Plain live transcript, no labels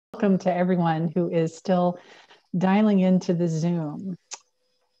Welcome to everyone who is still dialing into the Zoom.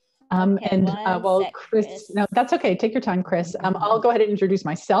 Chris, no, that's okay. Take your time, Chris. I'll go ahead and introduce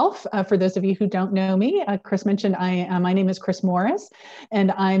myself. For those of you who don't know me, Chris mentioned my name is Chris Morris,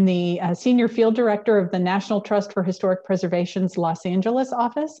 and I'm the Senior Field Director of the National Trust for Historic Preservation's Los Angeles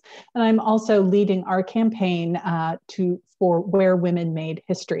office. And I'm also leading our campaign for Where Women Made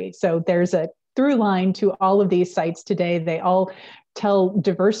History. So there's a through line to all of these sites today. They all tell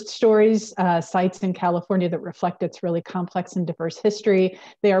diverse stories, sites in California that reflect its really complex and diverse history.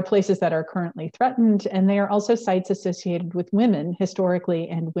 They are places that are currently threatened, and they are also sites associated with women historically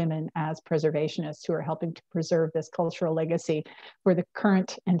and women as preservationists who are helping to preserve this cultural legacy for the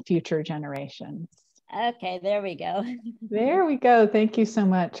current and future generations. Okay, there we go. There we go. Thank you so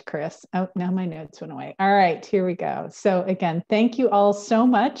much, Chris. Oh, now my notes went away. All right, here we go. So again, thank you all so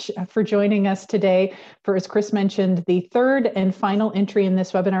much for joining us today for, as Chris mentioned, the third and final entry in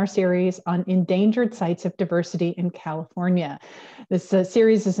this webinar series on endangered sites of diversity in California. This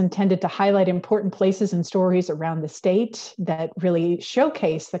series is intended to highlight important places and stories around the state that really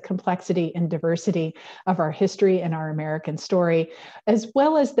showcase the complexity and diversity of our history and our American story, as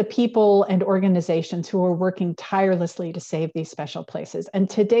well as the people and organizations who are working tirelessly to save these special places. And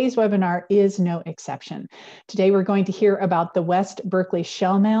today's webinar is no exception. Today, we're going to hear about the West Berkeley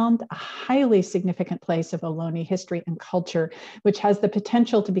Shellmound, a highly significant place of Ohlone history and culture, which has the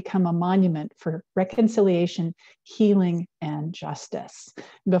potential to become a monument for reconciliation, healing, and justice.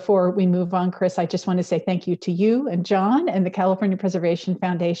 Before we move on, Chris, I just want to say thank you to you and John and the California Preservation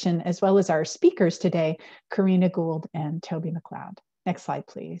Foundation, as well as our speakers today, Corrina Gould and Toby McLeod. Next slide,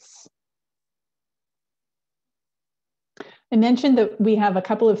 please. I mentioned that we have a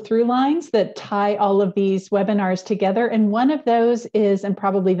couple of through lines that tie all of these webinars together. And one of those is, and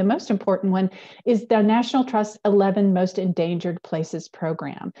probably the most important one, is the National Trust 11 Most Endangered Places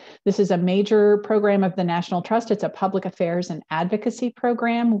program. This is a major program of the National Trust. It's a public affairs and advocacy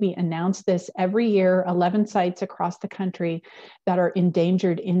program. We announce this every year, 11 sites across the country that are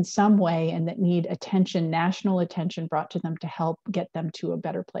endangered in some way and that need attention, national attention brought to them to help get them to a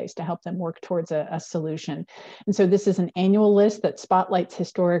better place, to help them work towards a solution. And so this is an annual list that spotlights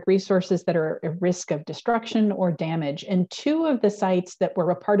historic resources that are at risk of destruction or damage. And two of the sites that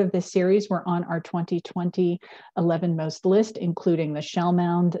were a part of this series were on our 2020 11 Most list, including the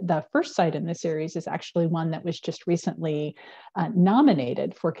Shellmound. The first site in the series is actually one that was just recently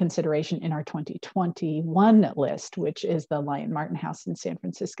nominated for consideration in our 2021 list, which is the Lyon Martin House in San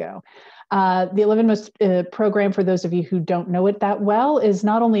Francisco. The 11 Most program, for those of you who don't know it that well, is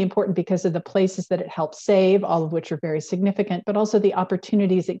not only important because of the places that it helps save, all of which are very significant, but also the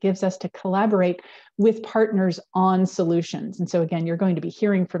opportunities it gives us to collaborate with partners on solutions. And so again, you're going to be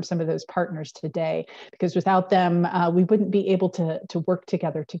hearing from some of those partners today, because without them, we wouldn't be able to work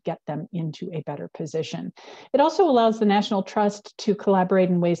together to get them into a better position. It also allows the National Trust to collaborate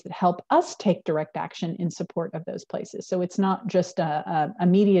in ways that help us take direct action in support of those places. So it's not just a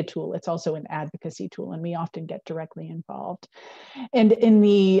media tool, it's also an advocacy tool, and we often get directly involved. And in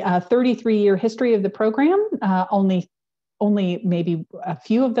the 33-year history of the program, only maybe a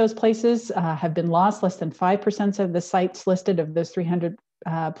few of those places have been lost. Less than 5% of the sites listed, of those 300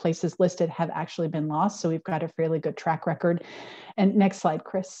 places listed, have actually been lost. So we've got a fairly good track record. And next slide,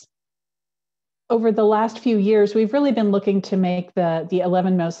 Chris. Over the last few years, we've really been looking to make the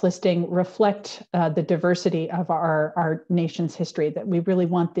 11 Most listing reflect the diversity of our nation's history, that we really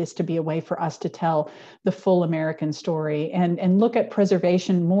want this to be a way for us to tell the full American story and look at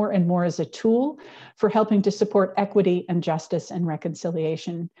preservation more and more as a tool for helping to support equity and justice and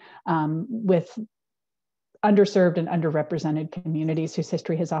reconciliation with underserved and underrepresented communities whose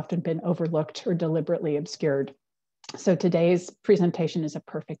history has often been overlooked or deliberately obscured. So today's presentation is a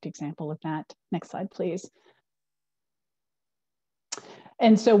perfect example of that. Next slide, please.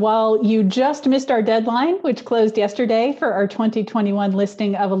 And so while you just missed our deadline, which closed yesterday for our 2021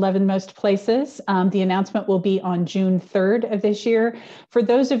 listing of 11 Most places, the announcement will be on June 3rd of this year. For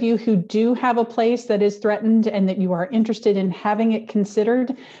those of you who do have a place that is threatened and that you are interested in having it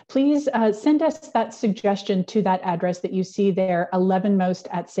considered, please send us that suggestion to that address that you see there,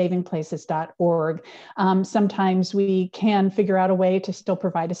 11most@savingplaces.org. Sometimes we can figure out a way to still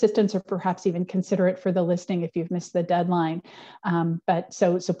provide assistance or perhaps even consider it for the listing if you've missed the deadline.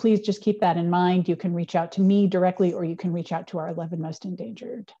 So please just keep that in mind. You can reach out to me directly, or you can reach out to our 11 Most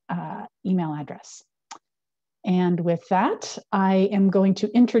Endangered email address. And with that, I am going to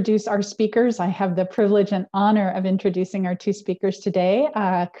introduce our speakers. I have the privilege and honor of introducing our two speakers today.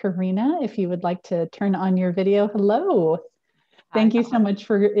 Corrina, if you would like to turn on your video. Hello. Thank you so much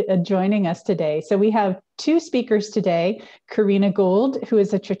for joining us today. So we have two speakers today, Corrina Gould, who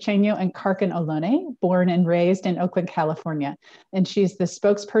is a Chochenyo and Karkan Ohlone, born and raised in Oakland, California. And she's the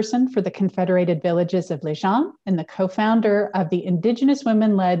spokesperson for the Confederated Villages of Lejean and the co-founder of the Indigenous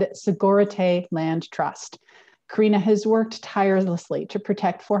women-led Segorite Land Trust. Corrina has worked tirelessly to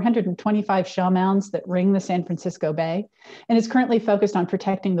protect 425 shellmounds that ring the San Francisco Bay and is currently focused on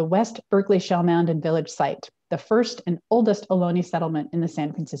protecting the West Berkeley Shellmound and Village site, the first and oldest Ohlone settlement in the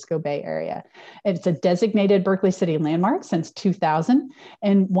San Francisco Bay Area. It's a designated Berkeley City landmark since 2000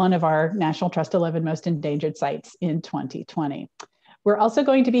 and one of our National Trust 11 Most Endangered sites in 2020. We're also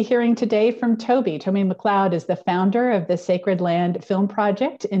going to be hearing today from Toby. Toby McLeod is the founder of the Sacred Land Film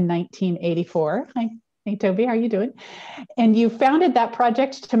Project in 1984. Hey, Toby, how are you doing? And you founded that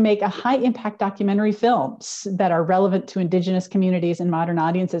project to make a high-impact documentary films that are relevant to Indigenous communities and modern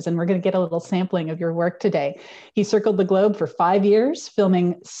audiences, and we're going to get a little sampling of your work today. He circled the globe for 5 years,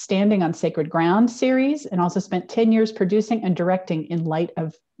 filming Standing on Sacred Ground series, and also spent 10 years producing and directing In Light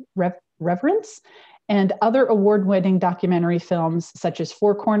of Reverence, and other award-winning documentary films such as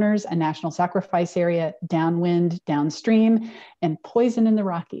Four Corners, A National Sacrifice Area, Downwind, Downstream, and Poison in the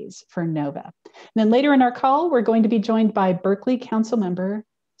Rockies for Nova. And then later in our call, we're going to be joined by Berkeley Council member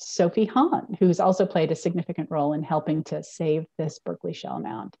Sophie Hahn, who's also played a significant role in helping to save this Berkeley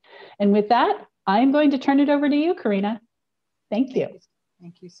Shellmound. And with that, I'm going to turn it over to you, Corrina. Thank you.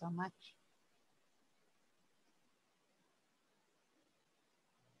 Thank you so much.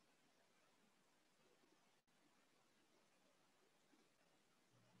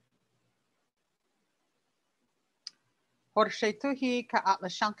 Horshetuhi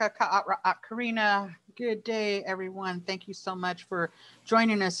ka'atlashanka ka'atra'at Corrina. Good day, everyone. Thank you so much for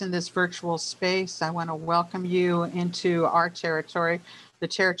joining us in this virtual space. I want to welcome you into our territory, the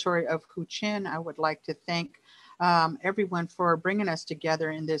territory of Huichin. I would like to thank everyone for bringing us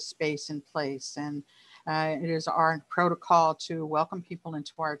together in this space and place. And it is our protocol to welcome people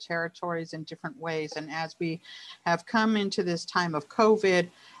into our territories in different ways. And as we have come into this time of COVID,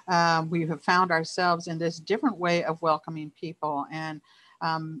 we have found ourselves in this different way of welcoming people. And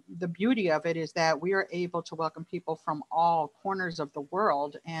the beauty of it is that we are able to welcome people from all corners of the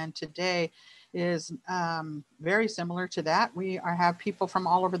world. And today is very similar to that. We have people from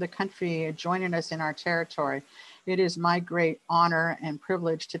all over the country joining us in our territory. It is my great honor and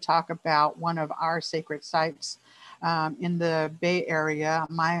privilege to talk about one of our sacred sites in the Bay Area,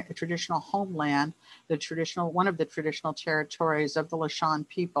 my traditional homeland, one of the traditional territories of the Lejean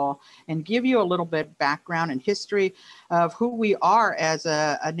people, and give you a little bit background and history of who we are as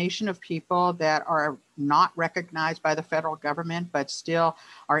a nation of people that are not recognized by the federal government, but still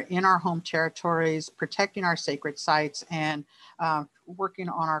are in our home territories, protecting our sacred sites and working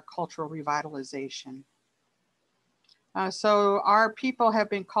on our cultural revitalization. So our people have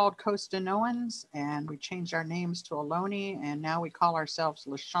been called Costanoans, and we changed our names to Ohlone, and now we call ourselves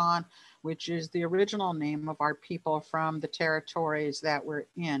Lejean, which is the original name of our people from the territories that we're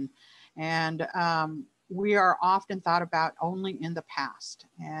in. And we are often thought about only in the past,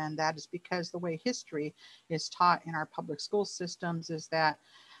 and that is because the way history is taught in our public school systems is that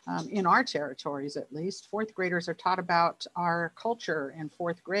in our territories, at least, fourth graders are taught about our culture in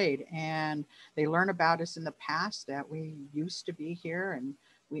fourth grade, and they learn about us in the past, that we used to be here and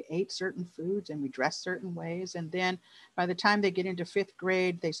we ate certain foods and we dressed certain ways. And then by the time they get into fifth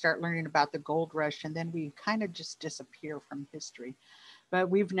grade, they start learning about the gold rush, and then we kind of just disappear from history. But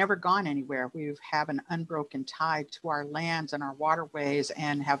we've never gone anywhere. We have an unbroken tie to our lands and our waterways,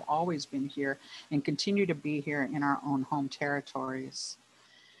 and have always been here and continue to be here in our own home territories.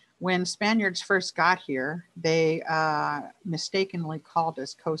 When Spaniards first got here, they mistakenly called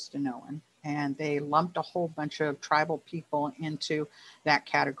us Costanoan, and they lumped a whole bunch of tribal people into that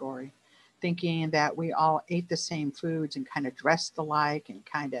category, thinking that we all ate the same foods and kind of dressed alike and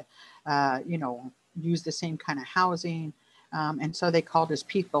kind of, used the same kind of housing. And so they called us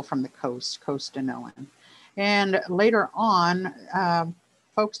people from the coast, Costanoan. And later on,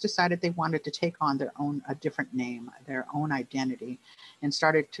 folks decided they wanted to take on a different name, their own identity, and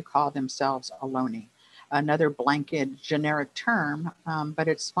started to call themselves Ohlone, another blanket generic term, but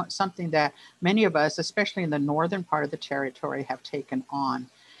it's something that many of us, especially in the northern part of the territory, have taken on.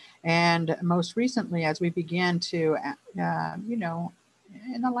 And most recently, as we began to,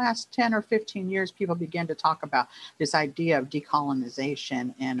 in the last 10 or 15 years, people began to talk about this idea of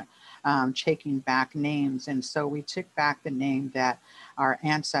decolonization and taking back names. And so we took back the name that our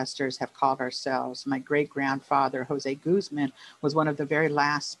ancestors have called ourselves. My great-grandfather, Jose Guzman, was one of the very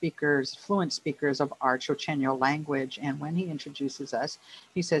last speakers, fluent speakers of our Chochenyo language. And when he introduces us,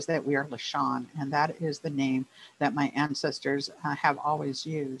 he says that we are Lashon, and that is the name that my ancestors have always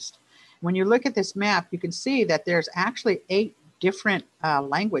used. When you look at this map, you can see that there's actually 8 different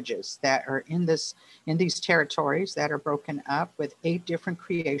languages that are in these territories that are broken up with 8 different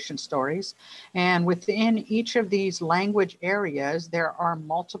creation stories. And within each of these language areas, there are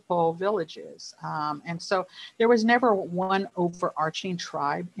multiple villages. And so there was never one overarching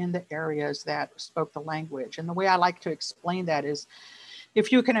tribe in the areas that spoke the language. And the way I like to explain that is, if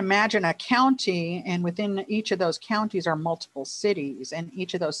you can imagine a county, and within each of those counties are multiple cities, and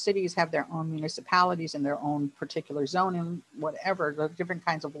each of those cities have their own municipalities and their own particular zone and whatever, the different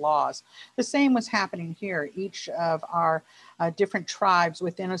kinds of laws. The same was happening here. Each of our different tribes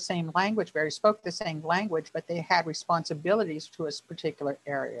within a same language spoke the same language, but they had responsibilities to a particular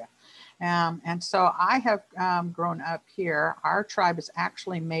area. And so I have grown up here. Our tribe is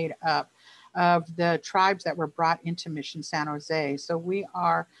actually made up of the tribes that were brought into Mission San Jose. So we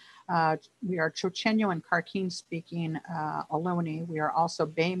are Chochenyo and Karkin speaking Ohlone. We are also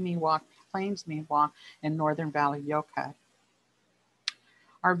Bay Miwok, Plains Miwok, and Northern Valley Yokut.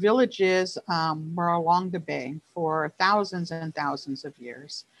 Our villages were along the bay for thousands and thousands of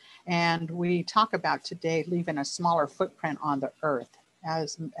years. And we talk about today leaving a smaller footprint on the earth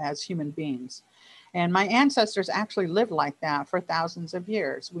as human beings. And my ancestors actually lived like that for thousands of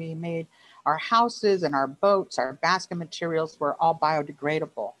years. We made our houses and our boats, our basket materials were all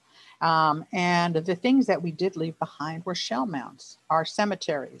biodegradable. And the things that we did leave behind were shell mounds, our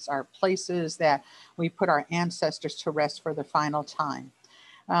cemeteries, our places that we put our ancestors to rest for the final time.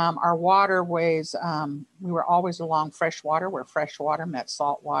 Our waterways, we were always along fresh water, where fresh water met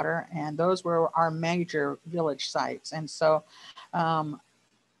salt water, and those were our major village sites. And so that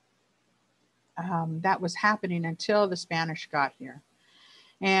was happening until the Spanish got here.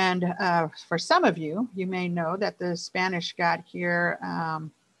 And for some of you, you may know that the Spanish got here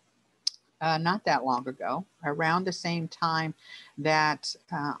not that long ago, around the same time that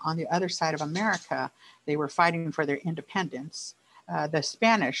on the other side of America, they were fighting for their independence. The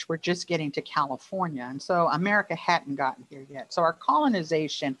Spanish were just getting to California, and so America hadn't gotten here yet. So our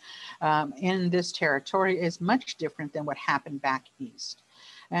colonization in this territory is much different than what happened back east.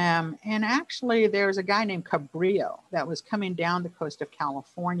 And actually, there's a guy named Cabrillo that was coming down the coast of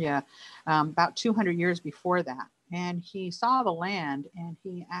California about 200 years before that. And he saw the land, and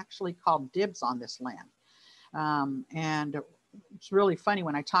he actually called dibs on this land. And it's really funny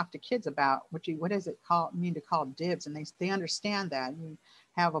when I talk to kids about what does it mean to call dibs, and they understand that. You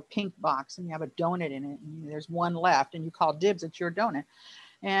have a pink box and you have a donut in it, and there's one left, and you call dibs, it's your donut.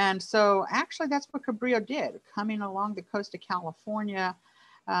 And so actually that's what Cabrillo did, coming along the coast of California,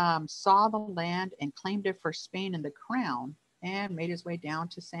 saw the land and claimed it for Spain and the crown, and made his way down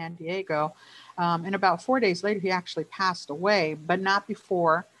to San Diego. And about 4 days later, he actually passed away, but not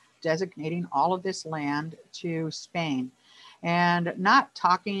before designating all of this land to Spain. And not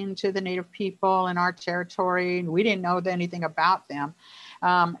talking to the native people in our territory. We didn't know anything about them.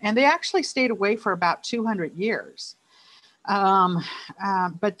 And they actually stayed away for about 200 years.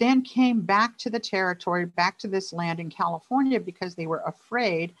 But then came back to the territory, back to this land in California, because they were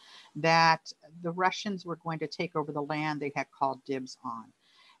afraid that the Russians were going to take over the land they had called dibs on.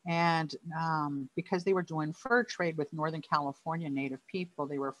 And because they were doing fur trade with Northern California native people,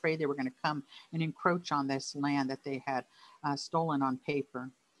 they were afraid they were going to come and encroach on this land that they had stolen on paper.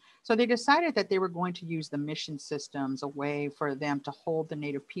 So they decided that they were going to use the mission systems, a way for them to hold the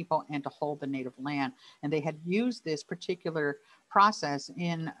native people and to hold the native land. And they had used this particular process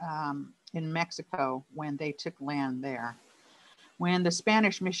in Mexico when they took land there. When the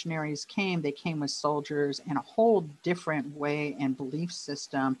Spanish missionaries came, they came with soldiers and a whole different way and belief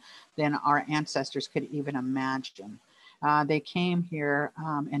system than our ancestors could even imagine. They came here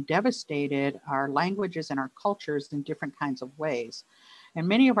and devastated our languages and our cultures in different kinds of ways. And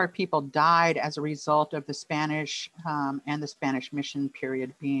many of our people died as a result of the Spanish and the Spanish mission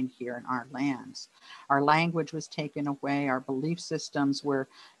period being here in our lands. Our language was taken away. Our belief systems were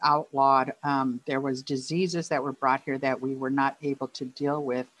outlawed. There was diseases that were brought here that we were not able to deal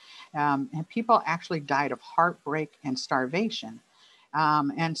with. And people actually died of heartbreak and starvation.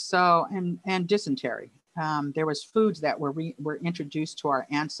 And dysentery. There was foods that were introduced to our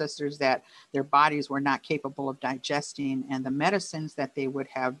ancestors that their bodies were not capable of digesting, and the medicines that they would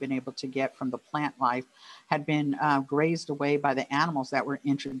have been able to get from the plant life had been grazed away by the animals that were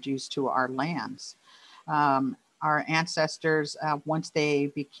introduced to our lands. our ancestors, once they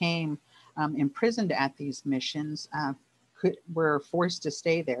became imprisoned at these missions, were forced to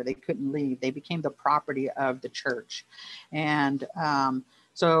stay there. They couldn't leave. They became the property of the church. And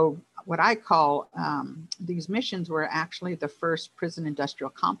so what I call these missions were actually the first prison industrial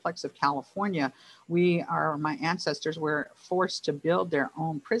complex of California. My ancestors were forced to build their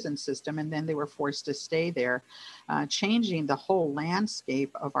own prison system, and then they were forced to stay there, changing the whole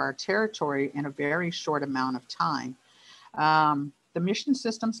landscape of our territory in a very short amount of time. The mission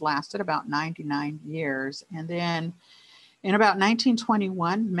systems lasted about 99 years, and then in about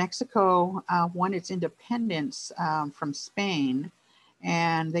 1921, Mexico won its independence from Spain,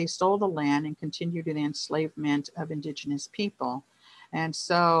 and they stole the land and continued the enslavement of indigenous people. And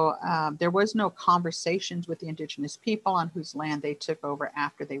so there was no conversations with the indigenous people on whose land they took over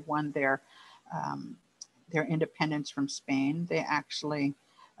after they won their independence from Spain. They actually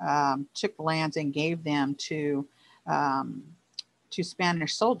took lands and gave them to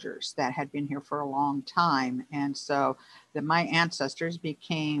Spanish soldiers that had been here for a long time. And so my ancestors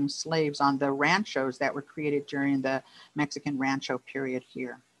became slaves on the ranchos that were created during the Mexican rancho period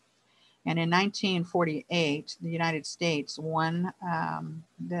here. And in 1948, the United States won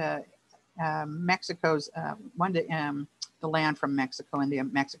the land from Mexico in the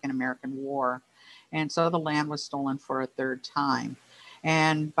Mexican-American War. And so the land was stolen for a third time.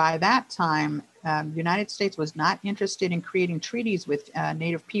 And by that time, the United States was not interested in creating treaties with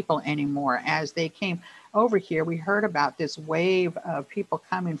Native people anymore. As they came over here, we heard about this wave of people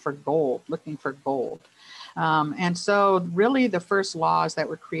coming for gold, looking for gold. And so really the first laws that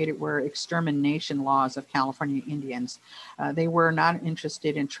were created were extermination laws of California Indians. They were not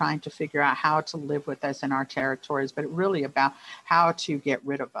interested in trying to figure out how to live with us in our territories, but really about how to get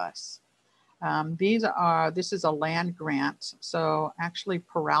rid of us. This is a land grant. So actually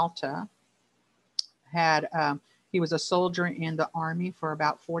Peralta he was a soldier in the Army for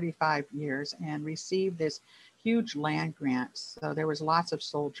about 45 years and received this huge land grant. So there was lots of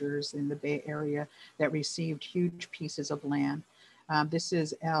soldiers in the Bay Area that received huge pieces of land. This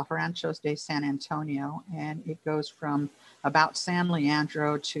is El Ranchos de San Antonio, and it goes from about San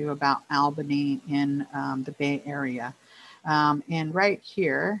Leandro to about Albany in the Bay Area. And right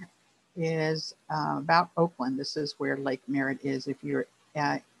here is about Oakland. This is where Lake Merritt is, if you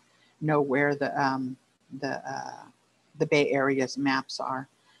know where the Bay Area's maps are,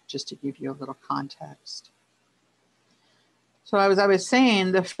 just to give you a little context. So as I was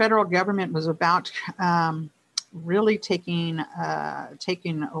saying, the federal government was about really taking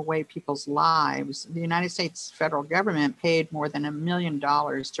away people's lives. The United States federal government paid more than $1 million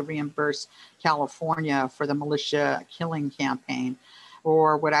to reimburse California for the militia killing campaign.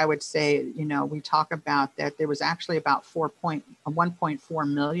 Or what I would say, we talk about that there was actually about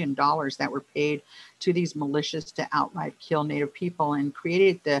 $1.4 million that were paid to these militias to outright kill Native people, and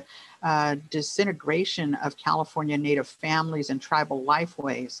created the disintegration of California Native families and tribal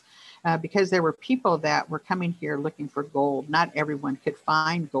lifeways. Because there were people that were coming here looking for gold. Not everyone could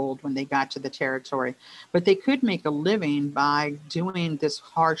find gold when they got to the territory, but they could make a living by doing this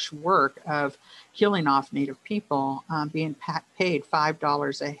harsh work of killing off Native people, being paid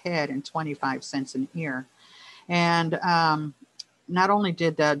 $5 a head and 25 cents an ear. And not only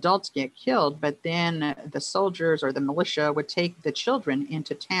did the adults get killed, but then the soldiers or the militia would take the children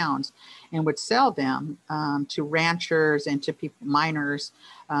into towns and would sell them to ranchers and to people, miners,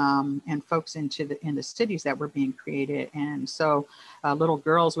 and folks in the cities that were being created. And so little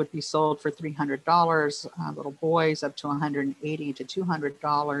girls would be sold for $300, little boys up to $180 to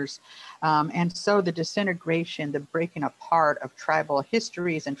 $200. And so the disintegration, the breaking apart of tribal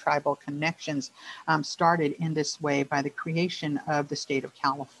histories and tribal connections started in this way by the creation of the state of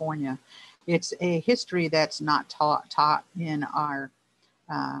California. It's a history that's not taught in our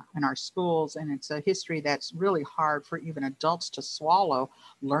schools, and it's a history that's really hard for even adults to swallow,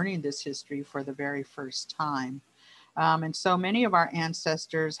 learning this history for the very first time. And so many of our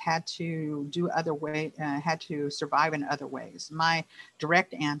ancestors had to had to survive in other ways. My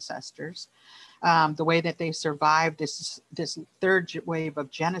direct ancestors, the way that they survived this third wave of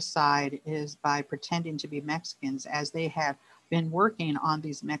genocide is by pretending to be Mexicans. As they had been working on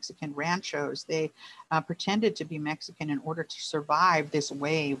these Mexican ranchos, they pretended to be Mexican in order to survive this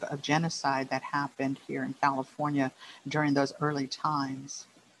wave of genocide that happened here in California during those early times.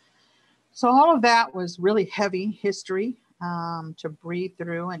 So all of that was really heavy history to breathe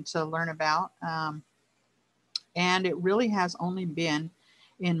through and to learn about. And it really has only been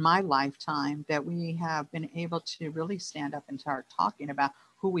in my lifetime that we have been able to really stand up and start talking about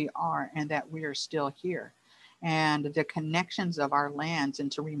who we are and that we are still here. and the connections of our lands,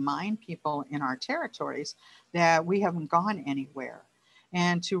 and to remind people in our territories that we haven't gone anywhere,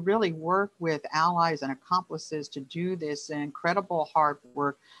 and to really work with allies and accomplices to do this incredible hard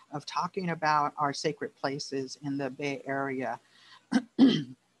work of talking about our sacred places in the Bay Area.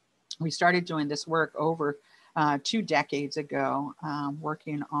 We started doing this work over 2 decades ago,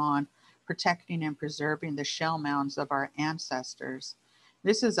 working on protecting and preserving the shell mounds of our ancestors.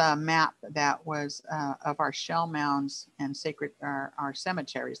 This is a map that was of our shell mounds and sacred, our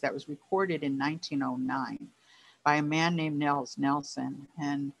cemeteries, that was recorded in 1909 by a man named Nels Nelson.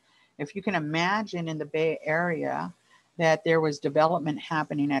 And if you can imagine in the Bay Area that there was development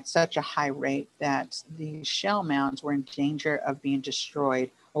happening at such a high rate that the shell mounds were in danger of being destroyed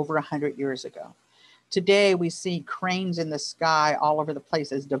over 100 years ago. Today, we see cranes in the sky all over the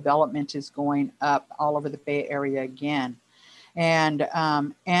place as development is going up all over the Bay Area again. And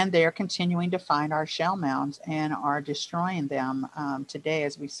they are continuing to find our shell mounds and are destroying them today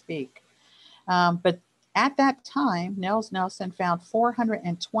as we speak. But at that time, Nels Nelson found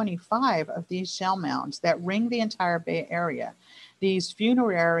 425 of these shell mounds that ring the entire Bay Area. These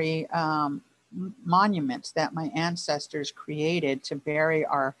funerary monuments that my ancestors created to bury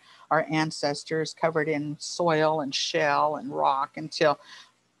our ancestors, covered in soil and shell and rock, until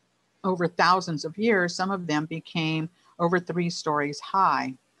over thousands of years, some of them became over 3 stories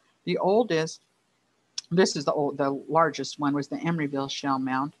high. The oldest, this is the largest one, was the Emeryville Shell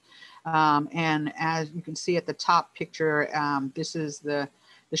Mound. And as you can see at the top picture, this is the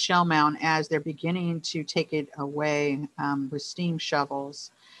shell mound as they're beginning to take it away with steam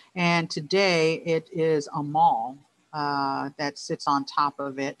shovels. And today it is a mall that sits on top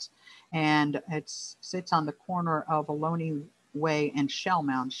of it. And it sits on the corner of Ohlone Way and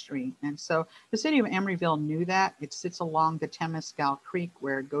Shellmound Street. And so the city of Emeryville knew that. It sits along the Temescal Creek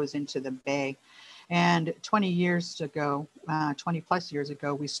where it goes into the bay. And 20 years ago, 20 plus years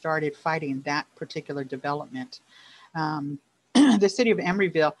ago, we started fighting that particular development. The city of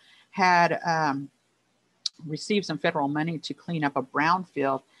Emeryville had received some federal money to clean up a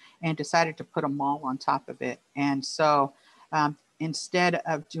brownfield and decided to put a mall on top of it. And so instead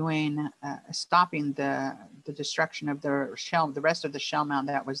of doing, stopping the destruction of the rest of the shell mound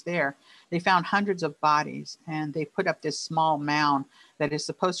that was there, they found hundreds of bodies, and they put up this small mound that is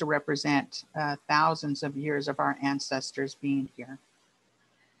supposed to represent thousands of years of our ancestors being here.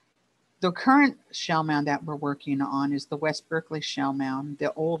 The current shell mound that we're working on is the West Berkeley Shellmound,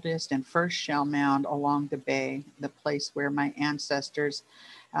 the oldest and first shell mound along the bay, the place where my ancestors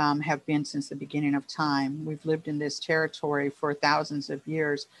have been since the beginning of time. We've lived in this territory for thousands of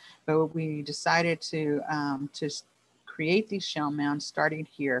years, but we decided to create these shell mounds starting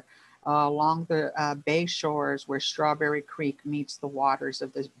here along the bay shores where Strawberry Creek meets the waters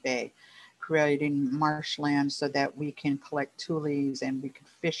of this bay, creating marshlands so that we can collect tules and we could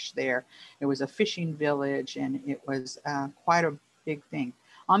fish there. It was a fishing village, and it was quite a big thing.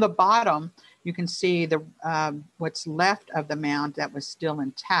 On the bottom, you can see the what's left of the mound that was still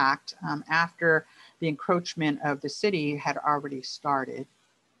intact after the encroachment of the city had already started.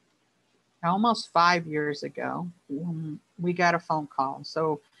 Almost 5 years ago, we got a phone call.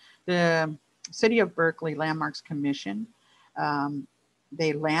 So the City of Berkeley Landmarks Commission,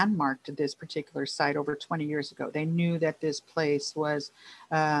 they landmarked this particular site over 20 years ago. They knew that this place was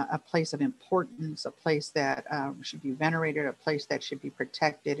a place of importance, a place that should be venerated, a place that should be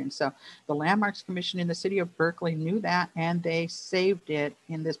protected. And so the Landmarks Commission in the City of Berkeley knew that, and they saved it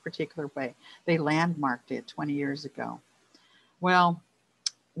in this particular way. They landmarked it 20 years ago. Well,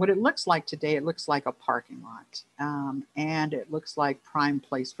 what it looks like today, it looks like a parking lot, and it looks like prime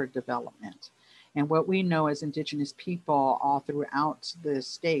place for development. And what we know as Indigenous people all throughout the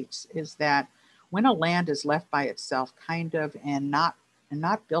states is that when a land is left by itself, kind of, and not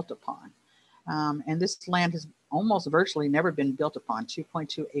built upon, and this land has almost virtually never been built upon,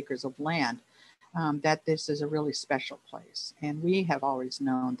 2.2 acres of land, that this is a really special place. And we have always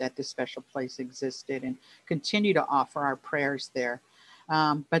known that this special place existed and continue to offer our prayers there.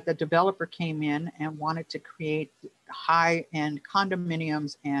 But the developer came in and wanted to create high-end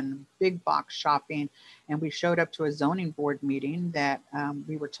condominiums and big box shopping. And we showed up to a zoning board meeting that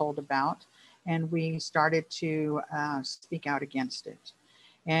we were told about, and we started to speak out against it.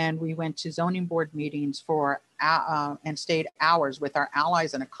 And we went to zoning board meetings for and stayed hours with our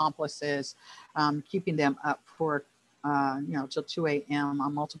allies and accomplices, keeping them up for till 2 a.m.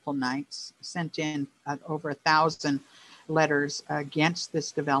 on multiple nights, sent in over 1,000 letters against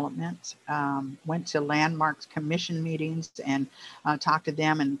this development, went to Landmarks Commission meetings and talked to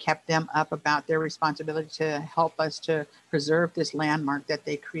them and kept them up about their responsibility to help us to preserve this landmark that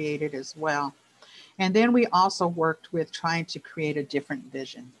they created as well. And then we also worked with trying to create a different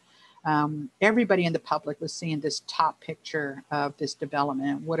vision. Everybody in the public was seeing this top picture of this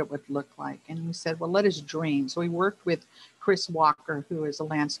development, what it would look like. And we said, well, let us dream. So we worked with Chris Walker, who is a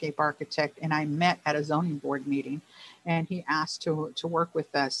landscape architect, and I met at a zoning board meeting, and he asked to work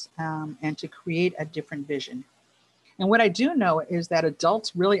with us and to create a different vision. And what I do know is that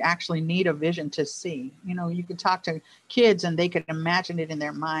adults really actually need a vision to see. You know, you can talk to kids and they can imagine it in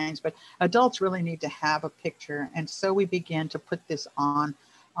their minds, but adults really need to have a picture. And so we began to put this on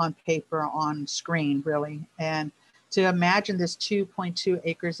paper, on screen, really, and to imagine this 2.2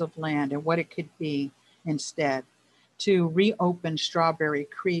 acres of land and what it could be instead. To reopen Strawberry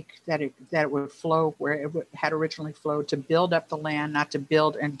Creek, that it would flow where it had originally flowed, to build up the land, not to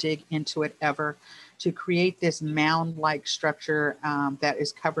build and dig into it ever, to create this mound-like structure that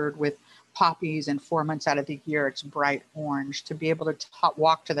is covered with poppies, and 4 months out of the year it's bright orange, to be able to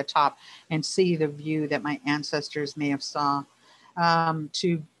walk to the top and see the view that my ancestors may have saw,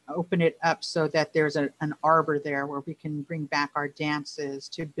 to open it up so that there's an arbor there where we can bring back our dances,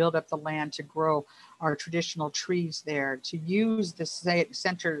 to build up the land, to grow our traditional trees there, to use the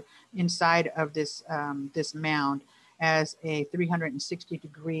center inside of this, this mound as a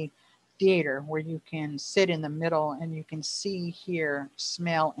 360-degree theater where you can sit in the middle and you can see, hear,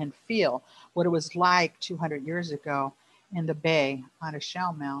 smell, and feel what it was like 200 years ago in the bay on a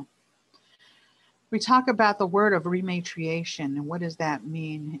shell mound. We talk about the word of rematriation, and what does that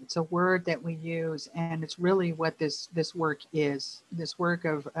mean? It's a word that we use, and it's really what this work is. This work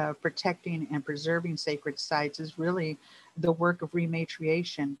of protecting and preserving sacred sites is really the work of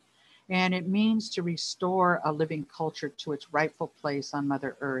rematriation. And it means to restore a living culture to its rightful place on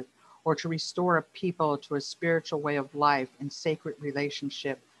Mother Earth, or to restore a people to a spiritual way of life and sacred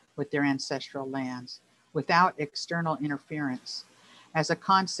relationship with their ancestral lands, without external interference. As a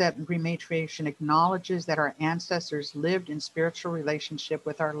concept, rematriation acknowledges that our ancestors lived in spiritual relationship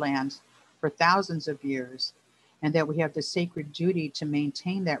with our lands for thousands of years, and that we have the sacred duty to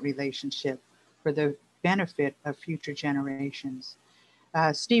maintain that relationship for the benefit of future generations.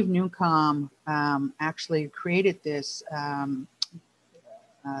 Steve Newcomb actually created this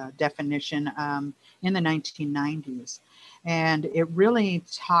definition in the 1990s, and it really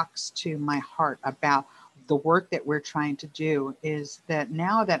talks to my heart about the work that we're trying to do. Is that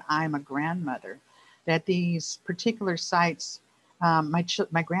now that I'm a grandmother, that these particular sites, my children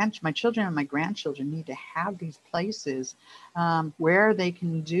and my grandchildren need to have these places where they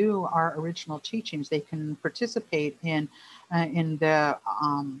can do our original teachings. They can participate in the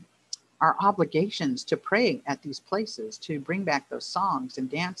our obligations to pray at these places, to bring back those songs and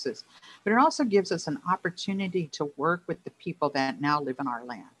dances. But it also gives us an opportunity to work with the people that now live in our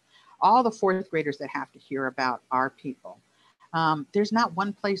land. All the fourth graders that have to hear about our people. There's not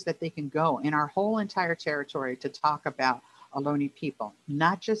one place that they can go in our whole entire territory to talk about Ohlone people,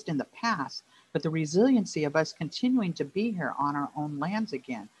 not just in the past, but the resiliency of us continuing to be here on our own lands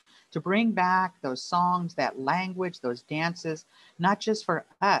again, to bring back those songs, that language, those dances, not just for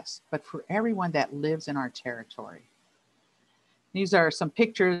us, but for everyone that lives in our territory. These are some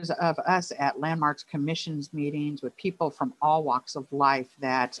pictures of us at Landmarks Commissions meetings with people from all walks of life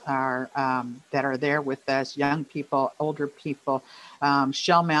that are there with us, young people, older people,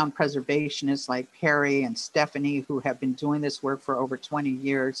 shell mound preservationists like Perry and Stephanie, who have been doing this work for over 20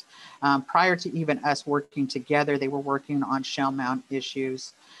 years. Prior to even us working together, they were working on shell mound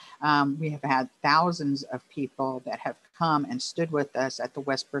issues. We have had thousands of people that have come and stood with us at the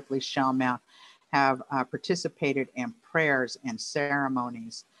West Berkeley Shellmound, have participated in prayers and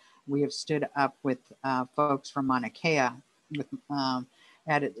ceremonies. We have stood up with folks from Mauna Kea,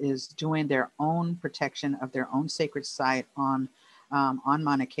 that is doing their own protection of their own sacred site on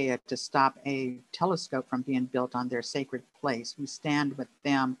Mauna Kea to stop a telescope from being built on their sacred place. We stand with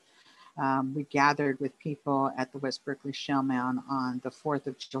them. We gathered with people at the West Berkeley Shellmound on the 4th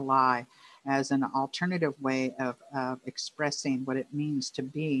of July as an alternative way of expressing what it means to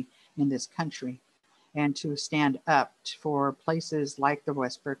be in this country, and to stand up for places like the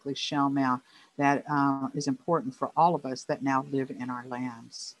West Berkeley Shellmound that is important for all of us that now live in our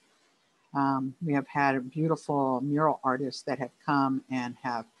lands. We have had beautiful mural artists that have come and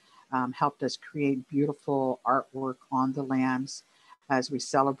have helped us create beautiful artwork on the lands as we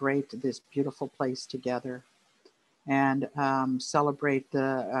celebrate this beautiful place together, and celebrate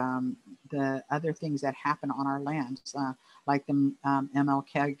the other things that happen on our lands, like the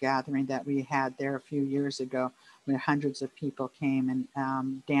MLK gathering that we had there a few years ago, where hundreds of people came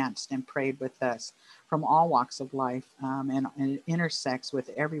and danced and prayed with us from all walks of life, and it intersects with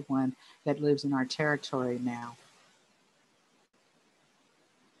everyone that lives in our territory now.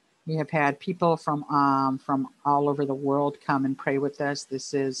 We have had people from all over the world come and pray with us.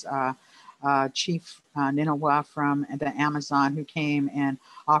 This is Chief Ninawa from the Amazon who came and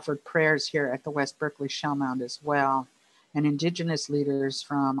offered prayers here at the West Berkeley Shellmound as well. And indigenous leaders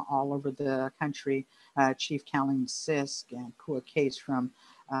from all over the country, Chief Colleen Sisk and Kua Case from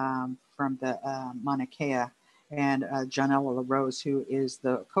the Mauna Kea, and Janella LaRose, who is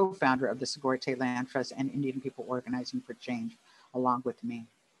the co-founder of the Sogorea Land Trust and Indian People Organizing for Change, along with me.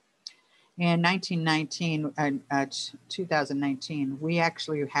 In 2019, we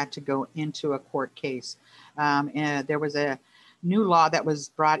actually had to go into a court case. And there was a new law that was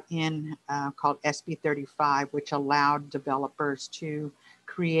brought in called SB 35, which allowed developers to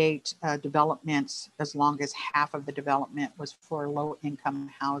create developments as long as half of the development was for low-income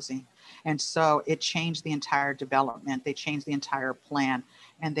housing. And so it changed the entire development. They changed the entire plan,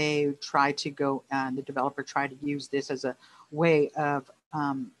 and they tried to go, the developer tried to use this as a way of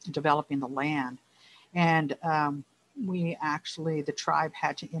developing the land. And the tribe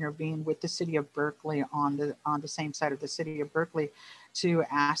had to intervene with the city of Berkeley on the same side of the city of Berkeley to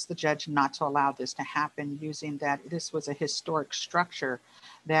ask the judge not to allow this to happen, using that this was a historic structure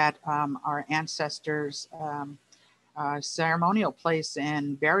that our ancestors' ceremonial place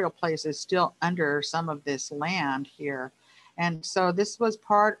and burial place is still under some of this land here. And so this was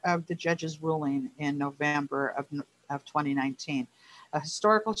part of the judge's ruling in November of 2019. A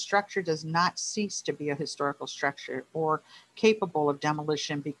historical structure does not cease to be a historical structure or capable of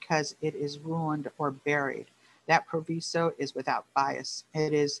demolition because it is ruined or buried. That proviso is without bias.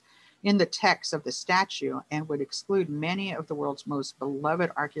 It is in the text of the statute and would exclude many of the world's most beloved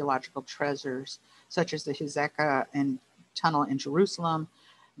archaeological treasures, such as the Hizeka and tunnel in Jerusalem,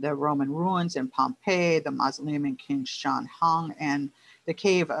 the Roman ruins in Pompeii, the mausoleum in King Shan Hong, and the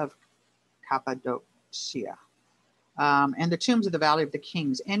cave of Cappadocia. And the tombs of the Valley of the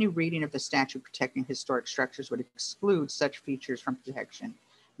Kings. Any reading of the statute protecting historic structures would exclude such features from protection,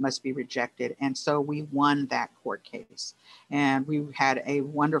 must be rejected. And so we won that court case. And we had a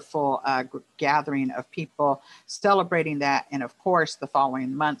wonderful gathering of people celebrating that. And of course, the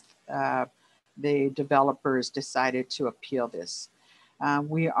following month, the developers decided to appeal this.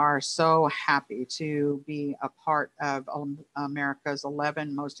 We are so happy to be a part of America's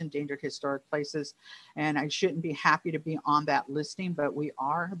 11 most endangered historic places. And I shouldn't be happy to be on that listing, but we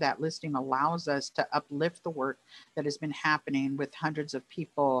are. That listing allows us to uplift the work that has been happening with hundreds of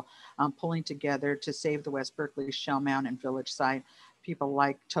people pulling together to save the West Berkeley Shellmound and Village site. People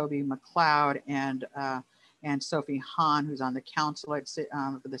like Toby McLeod and Sophie Hahn, who's on the council at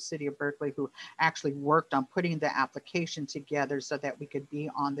the city of Berkeley, who actually worked on putting the application together so that we could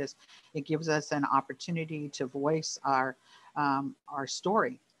be on this. It gives us an opportunity to voice our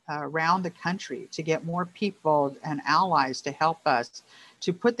story around the country, to get more people and allies to help us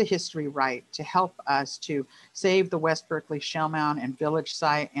to put the history right, to help us to save the West Berkeley Shellmound and Village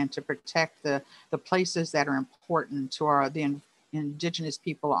site, and to protect the places that are important to the indigenous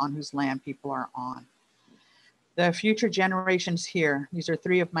people on whose land people are on. The future generations here, these are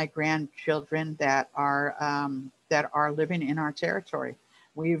 3 of my grandchildren that are living in our territory.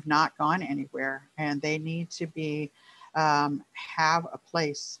 We've not gone anywhere, and they need to be have a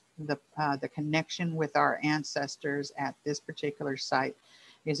place. The connection with our ancestors at this particular site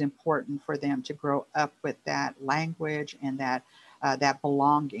is important for them to grow up with that language and that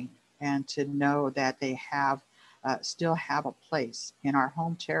belonging, and to know that they have still have a place in our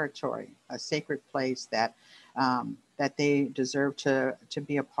home territory, a sacred place that they deserve to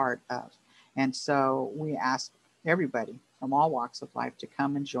be a part of. And so we ask everybody from all walks of life to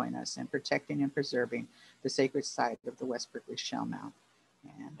come and join us in protecting and preserving the sacred site of the West Berkeley Shellmound.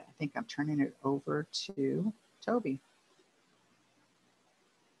 And I think I'm turning it over to Toby.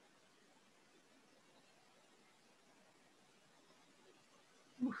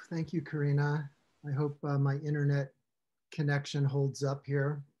 Thank you, Corrina. I hope my internet connection holds up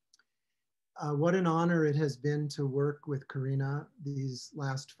here. What an honor it has been to work with Corrina these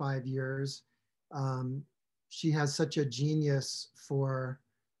last 5 years. She has such a genius for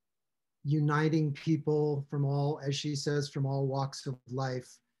uniting people from all, as she says, from all walks of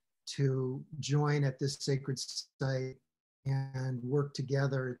life to join at this sacred site and work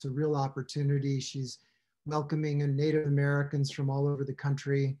together. It's a real opportunity. She's welcoming Native Americans from all over the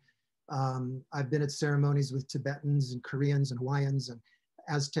country. I've been at ceremonies with Tibetans and Koreans and Hawaiians and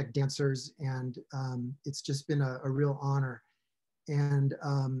Aztec dancers, and it's just been a real honor. And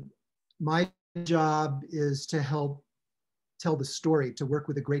my job is to help tell the story, to work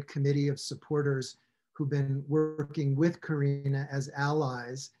with a great committee of supporters who've been working with Corrina as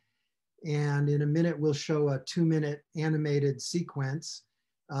allies. And in a minute, we'll show a 2-minute animated sequence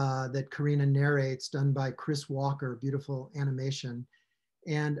that Corrina narrates, done by Chris Walker, beautiful animation.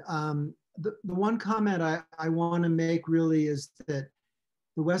 And the one comment I want to make really is that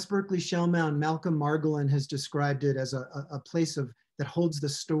the West Berkeley Shellmound, Malcolm Margolin has described it as a place that holds the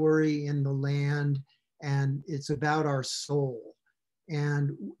story in the land, and it's about our soul.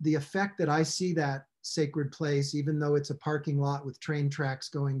 And the effect that I see that sacred place, even though it's a parking lot with train tracks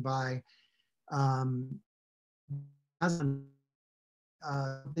going by, has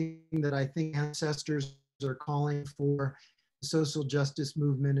thing that I think ancestors are calling for, the social justice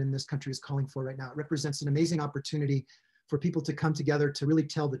movement in this country is calling for right now. It represents an amazing opportunity for people to come together to really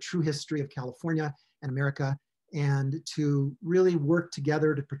tell the true history of California and America, and to really work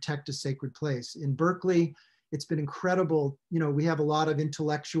together to protect a sacred place. In Berkeley, it's been incredible. You know, we have a lot of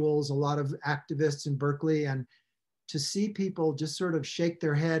intellectuals, a lot of activists in Berkeley, and to see people just sort of shake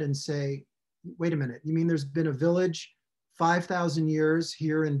their head and say, wait a minute, you mean there's been a village 5,000 years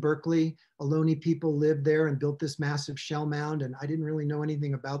here in Berkeley? Ohlone people lived there and built this massive shell mound, and I didn't really know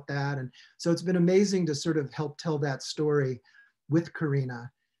anything about that. And so it's been amazing to sort of help tell that story with Corrina,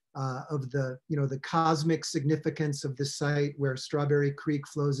 of the, you know, the cosmic significance of the site where Strawberry Creek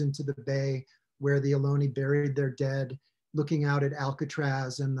flows into the bay, where the Ohlone buried their dead, looking out at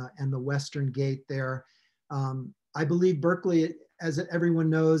Alcatraz and the Western Gate there. I believe Berkeley, as everyone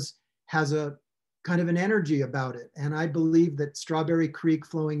knows, has a kind of an energy about it. And I believe that Strawberry Creek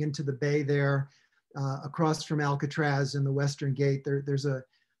flowing into the bay there, across from Alcatraz and the Western Gate, there's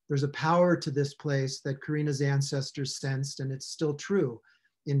a power to this place that Corrina's ancestors sensed, and it's still true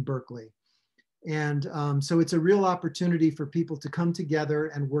in Berkeley. And so it's a real opportunity for people to come together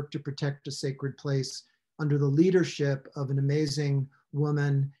and work to protect a sacred place under the leadership of an amazing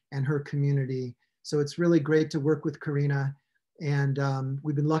woman and her community. So it's really great to work with Corrina. And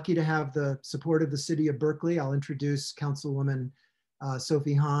we've been lucky to have the support of the city of Berkeley. I'll introduce Councilwoman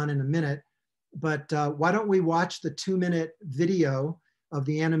Sophie Hahn in a minute. But why don't we watch the 2-minute video of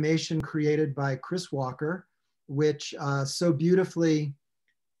the animation created by Chris Walker, which so beautifully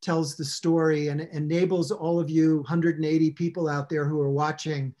tells the story and enables all of you 180 people out there who are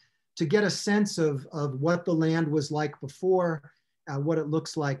watching to get a sense of what the land was like before, what it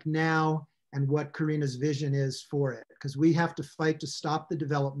looks like now, and what Corrina's vision is for it. Because we have to fight to stop the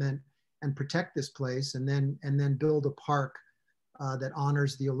development and protect this place, and then build a park that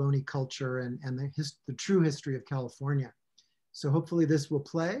honors the Ohlone culture and the true history of California. So hopefully this will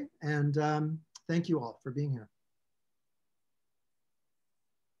play, and thank you all for being here.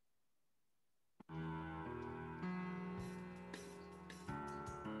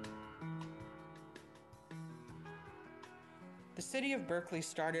 The city of Berkeley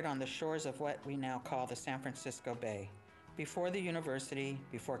started on the shores of what we now call the San Francisco Bay. Before the university,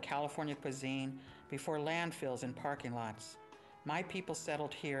 before California cuisine, before landfills and parking lots, my people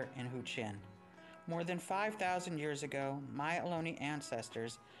settled here in Huichin. More than 5,000 years ago, my Ohlone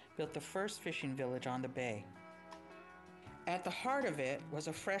ancestors built the first fishing village on the bay. At the heart of it was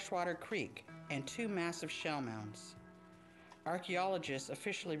a freshwater creek and 2 massive shell mounds. Archaeologists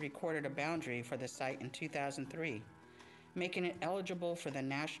officially recorded a boundary for the site in 2003, making it eligible for the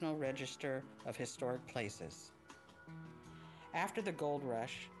National Register of Historic Places. After the gold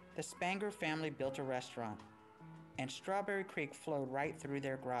rush, the Spanger family built a restaurant, and Strawberry Creek flowed right through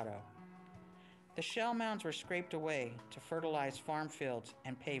their grotto. The shell mounds were scraped away to fertilize farm fields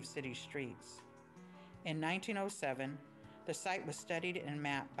and pave city streets. In 1907, the site was studied and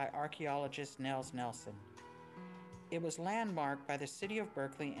mapped by archaeologist Nels Nelson. It was landmarked by the city of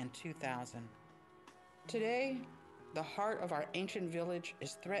Berkeley in 2000. Today, the heart of our ancient village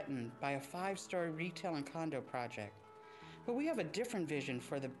is threatened by a 5-story retail and condo project. But we have a different vision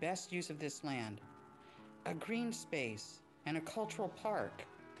for the best use of this land: a green space and a cultural park.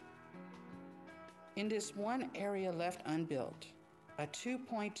 In this one area left unbuilt, a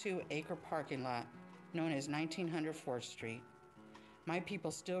 2.2-acre parking lot known as 1900 4th Street, my people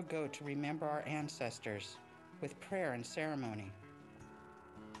still go to remember our ancestors with prayer and ceremony.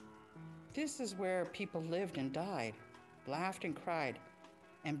 This is where people lived and died, laughed and cried,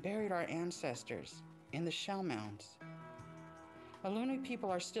 and buried our ancestors in the shell mounds. Ohlone people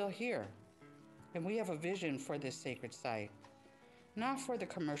are still here, and we have a vision for this sacred site, not for the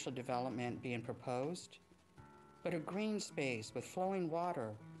commercial development being proposed, but a green space with flowing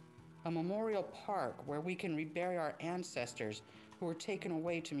water, a memorial park where we can rebury our ancestors who were taken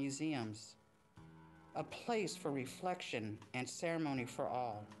away to museums, a place for reflection and ceremony for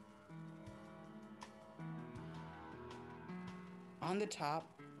all. On the top,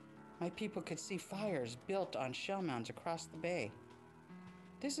 my people could see fires built on shell mounds across the bay.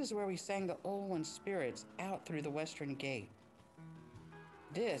 This is where we sang the Ohlone spirits out through the Western Gate.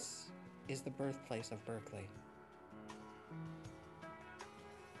 This is the birthplace of Berkeley.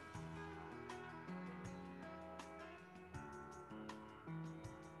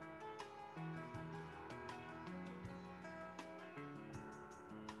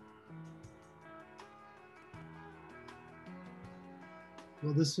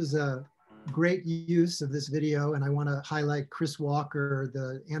 Well, this was a great use of this video, and I want to highlight Chris Walker,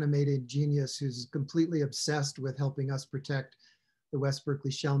 the animated genius who's completely obsessed with helping us protect the West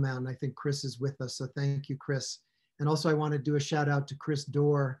Berkeley Shellmound. I think Chris is with us, so thank you, Chris. And also I want to do a shout out to Chris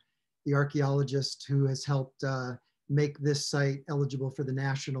Dorr, the archaeologist who has helped make this site eligible for the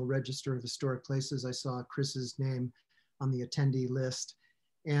National Register of Historic Places. I saw Chris's name on the attendee list.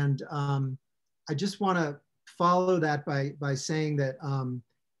 And I just want to follow that by saying that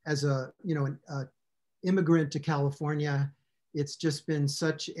as a immigrant to California, it's just been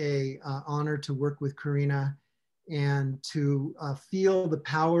such a honor to work with Corrina and to feel the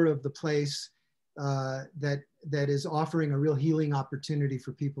power of the place that is offering a real healing opportunity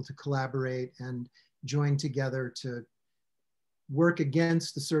for people to collaborate and join together to work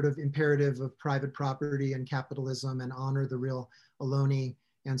against the sort of imperative of private property and capitalism and honor the real Ohlone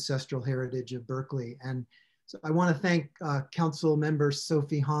ancestral heritage of Berkeley. And so I want to thank Council Member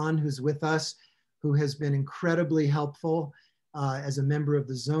Sophie Hahn, who's with us, who has been incredibly helpful as a member of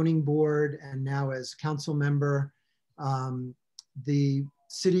the zoning board and now as council member. The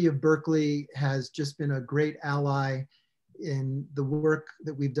city of Berkeley has just been a great ally in the work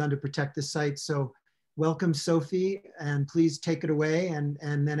that we've done to protect the site. So welcome, Sophie, and please take it away. And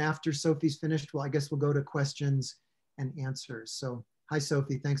then after Sophie's finished, well, I guess we'll go to questions and answers. So hi,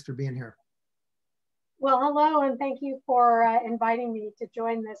 Sophie, thanks for being here. Well, hello, and thank you for inviting me to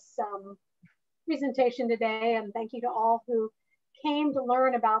join this presentation today. And thank you to all who came to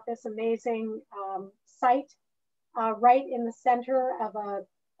learn about this amazing site right in the center of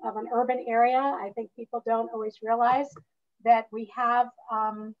an urban area. I think people don't always realize that we have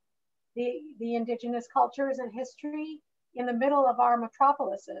the indigenous cultures and history in the middle of our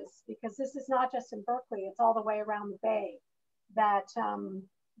metropolises, because this is not just in Berkeley, it's all the way around the Bay that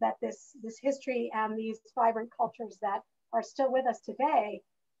this history and these vibrant cultures that are still with us today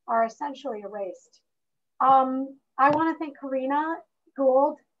are essentially erased. I want to thank Corrina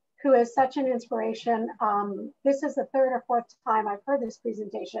Gould, who is such an inspiration. This is the third or fourth time I've heard this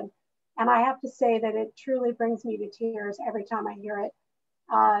presentation, and I have to say that it truly brings me to tears every time I hear it.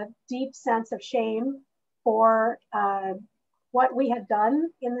 Deep sense of shame for what we have done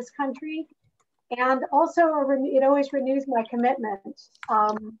in this country. And also it always renews my commitment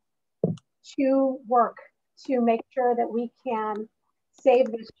to work to make sure that we can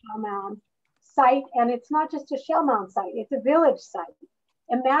save this shellmound site. And it's not just a shellmound site, it's a village site.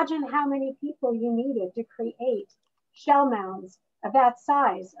 Imagine how many people you needed to create shellmounds of that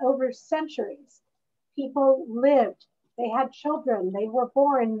size over centuries. People lived, they had children, they were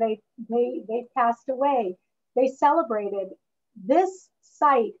born, they passed away, they celebrated. This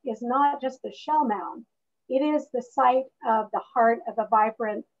site is not just the shellmound, it is the site of the heart of a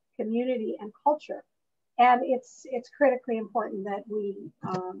vibrant community and culture. And it's critically important that we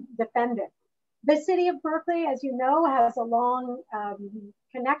defend it. The city of Berkeley, as you know, has a long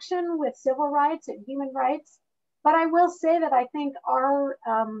connection with civil rights and human rights. But I will say that I think our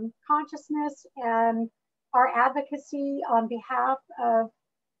consciousness and our advocacy on behalf of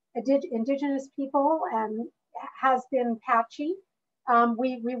indigenous people has been patchy.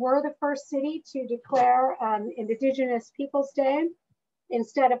 We were the first city to declare an Indigenous Peoples Day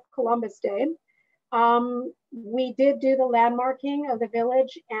instead of Columbus Day. We did do the landmarking of the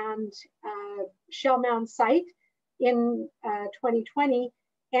village and Shellmound site in 2020.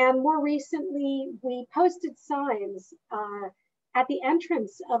 And more recently, we posted signs at the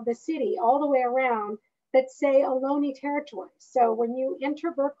entrance of the city all the way around that say Ohlone territory. So when you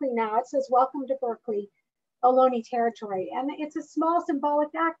enter Berkeley now, it says, "Welcome to Berkeley, Ohlone territory." And it's a small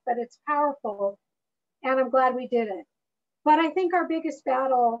symbolic act, but it's powerful. And I'm glad we did it. But I think our biggest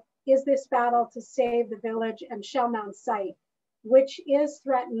battle is this battle to save the village and Shellmound site, which is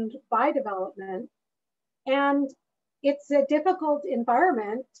threatened by development. And it's a difficult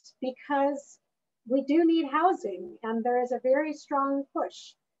environment because we do need housing, and there is a very strong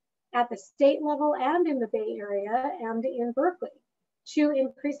push at the state level and in the Bay Area and in Berkeley to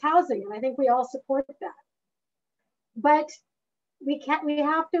increase housing. And I think we all support that. But we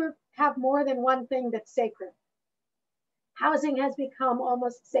have to have more than one thing that's sacred. Housing has become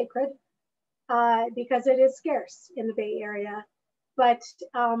almost sacred because it is scarce in the Bay Area. But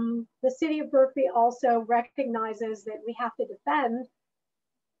the city of Berkeley also recognizes that we have to defend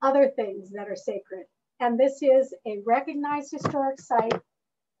other things that are sacred. And this is a recognized historic site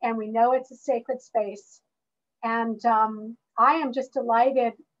and we know it's a sacred space. And I am just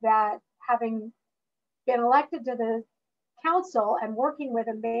delighted that, having been elected to the council and working with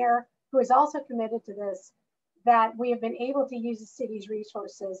a mayor who is also committed to this, that we have been able to use the city's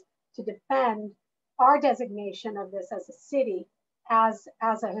resources to defend our designation of this as a city, as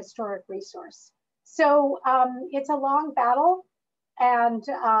a historic resource. So it's a long battle, and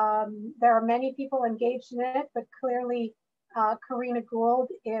there are many people engaged in it, but clearly Corrina Gould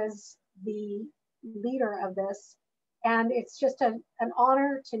is the leader of this. And it's just an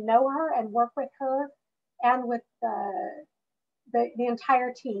honor to know her and work with her and with the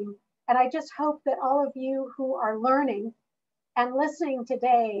entire team. And I just hope that all of you who are learning and listening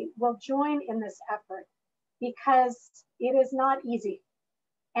today will join in this effort, because it is not easy.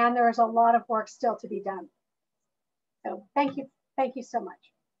 And there is a lot of work still to be done. So thank you so much.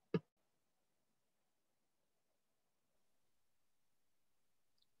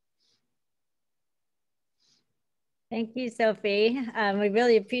 Thank you, Sophie. We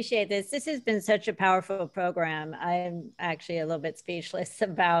really appreciate this. This has been such a powerful program. I'm actually a little bit speechless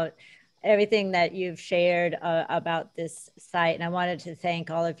about everything that you've shared about this site. And I wanted to thank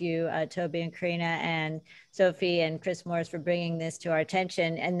all of you, Toby and Corrina and Sophie and Chris Morris, for bringing this to our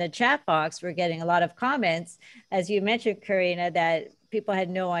attention. And the chat box, we're getting a lot of comments, as you mentioned, Corrina, that people had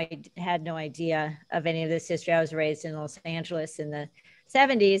no idea of any of this history. I was raised in Los Angeles in the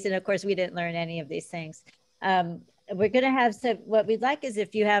 70s. And of course, we didn't learn any of these things. We're going to have some, what we'd like is,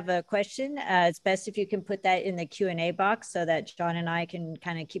 if you have a question, it's best if you can put that in the Q&A box so that John and I can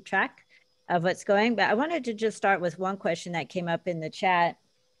kind of keep track of what's going. But I wanted to just start with one question that came up in the chat.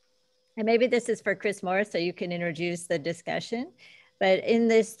 And maybe this is for Chris Morris, so you can introduce the discussion. But in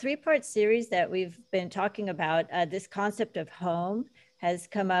this 3-part series that we've been talking about, this concept of home has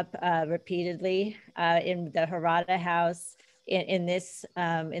come up repeatedly in the Harada House, in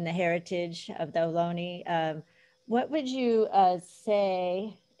the heritage of the Ohlone. What would you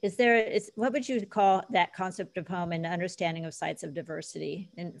say, what would you call that concept of home and understanding of sites of diversity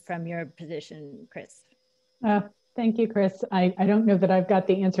from your position, Chris? Thank you, Chris. I don't know that I've got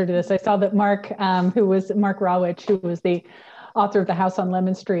the answer to this. I saw that Mark Rawich, who was the author of The House on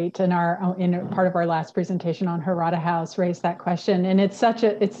Lemon Street in part of our last presentation on Harada House, raised that question. And it's such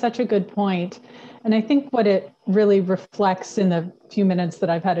a good point. And I think what it really reflects in the few minutes that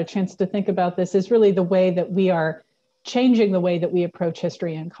I've had a chance to think about this is really the way that we are changing the way that we approach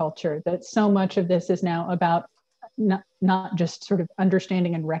history and culture, that so much of this is now about not just sort of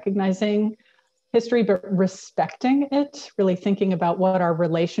understanding and recognizing history, but respecting it, really thinking about what our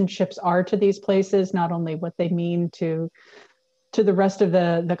relationships are to these places, not only what they mean to the rest of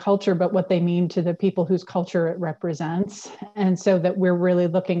the culture, but what they mean to the people whose culture it represents. And so that we're really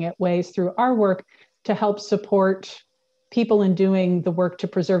looking at ways through our work to help support people in doing the work to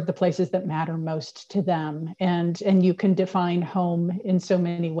preserve the places that matter most to them. And you can define home in so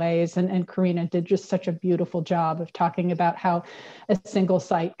many ways. And Corrina did just such a beautiful job of talking about how a single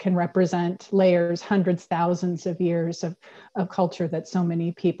site can represent layers, hundreds, thousands of years of culture, that so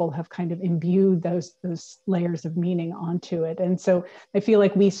many people have kind of imbued those layers of meaning onto it. And so I feel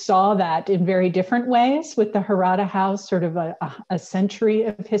like we saw that in very different ways with the Harada House, sort of a century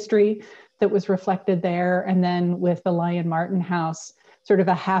of history that was reflected there. And then with the Lion Martin House, sort of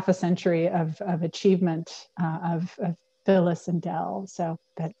a half a century of achievement of Phyllis and Dell. So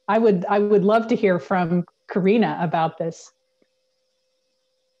that I would love to hear from Corrina about this.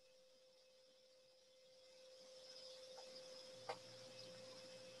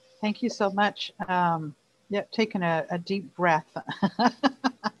 Thank you so much. Taking a deep breath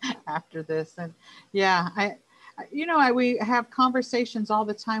after this. And yeah, we have conversations all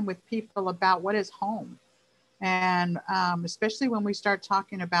the time with people about what is home. And especially when we start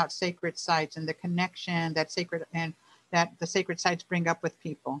talking about sacred sites and the connection that the sacred sites bring up with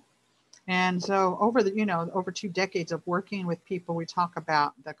people. And so over 2 decades of working with people, we talk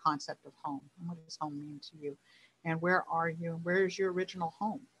about the concept of home. And what does home mean to you? And where are you? Where is your original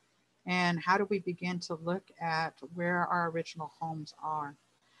home? And how do we begin to look at where our original homes are?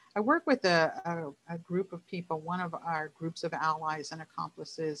 I work with a group of people, one of our groups of allies and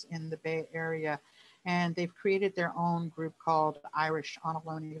accomplices in the Bay Area, and they've created their own group called Irish on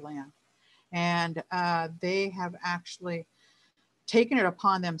Ohlone Land. And they have actually taken it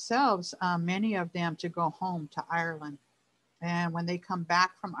upon themselves, many of them, to go home to Ireland. And when they come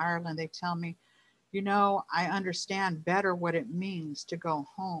back from Ireland, they tell me, I understand better what it means to go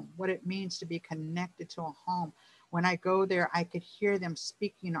home, what it means to be connected to a home. When I go there, I could hear them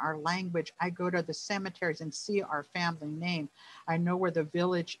speaking our language. I go to the cemeteries and see our family name. I know where the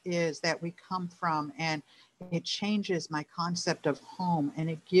village is that we come from. And it changes my concept of home, and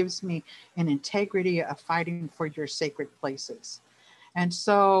it gives me an integrity of fighting for your sacred places. And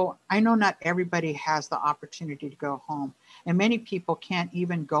so I know not everybody has the opportunity to go home, and many people can't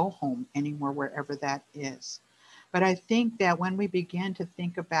even go home anymore, wherever that is. But I think that when we begin to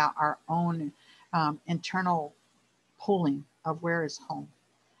think about our own internal pulling of where is home,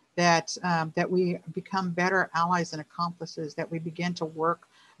 that we become better allies and accomplices, that we begin to work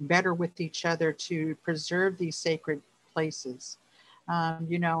better with each other to preserve these sacred places.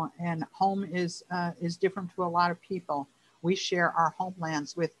 You know, and home is different to a lot of people. We share our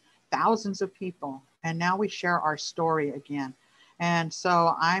homelands with thousands of people, and now we share our story again. And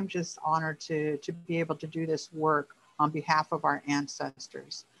so I'm just honored to be able to do this work on behalf of our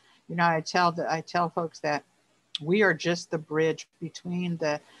ancestors. You know, I tell folks that we are just the bridge between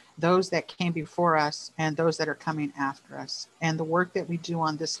those that came before us and those that are coming after us. And the work that we do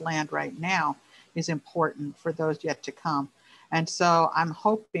on this land right now is important for those yet to come. And so I'm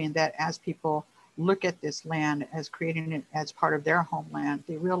hoping that as people look at this land as creating it as part of their homeland,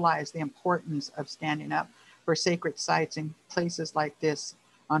 they realize the importance of standing up for sacred sites and places like this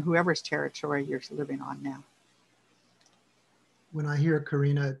on whoever's territory you're living on now. When I hear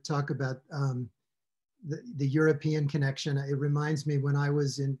Corrina talk about the European connection, it reminds me when I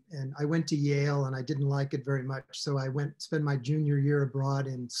was and I went to Yale and I didn't like it very much. So I spent my junior year abroad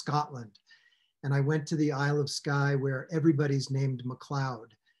in Scotland. And I went to the Isle of Skye where everybody's named McLeod.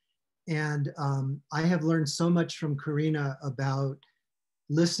 And I have learned so much from Corrina about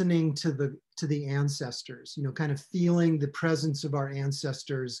listening to the ancestors, you know, kind of feeling the presence of our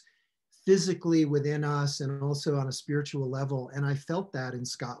ancestors physically within us and also on a spiritual level. And I felt that in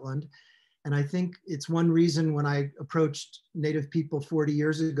Scotland. And I think it's one reason when I approached Native people 40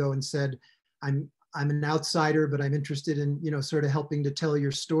 years ago and said, I'm an outsider, but I'm interested in, you know, sort of helping to tell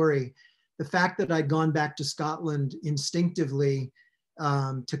your story. The fact that I'd gone back to Scotland instinctively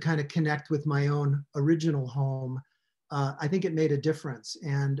to kind of connect with my own original home, I think it made a difference.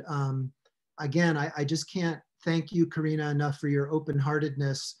 And again, I just can't thank you, Corrina, enough for your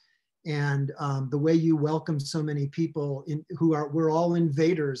open-heartedness and the way you welcome so many people we're all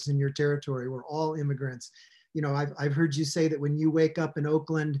invaders in your territory. We're all immigrants. You know, I've heard you say that when you wake up in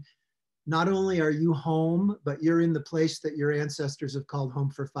Oakland, not only are you home, but you're in the place that your ancestors have called home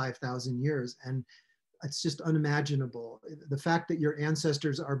for 5,000 years. And it's just unimaginable. The fact that your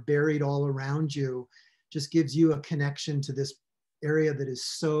ancestors are buried all around you just gives you a connection to this area that is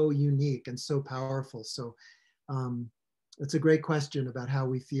so unique and so powerful. So it's a great question about how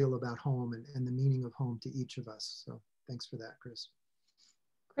we feel about home and the meaning of home to each of us. So thanks for that, Chris.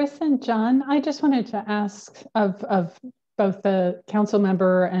 Chris and John, I just wanted to ask of both the council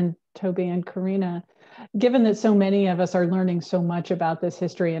member and Toby and Corrina, given that so many of us are learning so much about this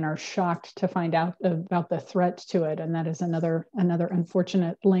history and are shocked to find out about the threat to it, and that is another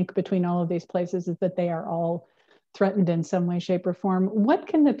unfortunate link between all of these places, is that they are all threatened in some way, shape, or form. What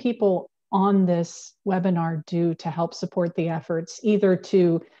can the people on this webinar do to help support the efforts, either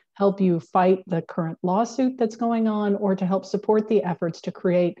to help you fight the current lawsuit that's going on, or to help support the efforts to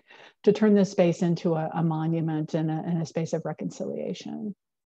turn this space into a monument and a space of reconciliation?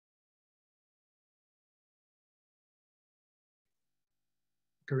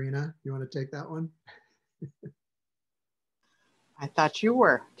 Corrina, you want to take that one? I thought you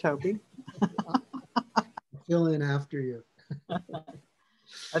were, Toby. I'll fill in after you.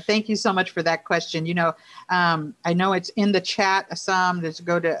 Thank you so much for that question. You know, I know it's in the chat some. Just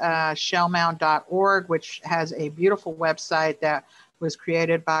go to shellmound.org, which has a beautiful website that was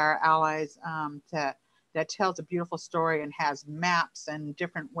created by our allies that tells a beautiful story and has maps and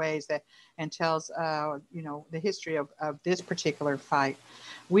different ways and tells you know, the history of this particular fight.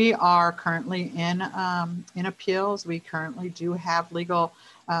 We are currently in appeals. We currently do have legal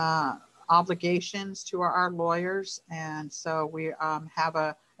obligations to our lawyers, and so we have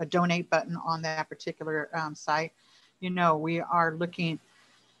a donate button on that particular site. You know, we are looking.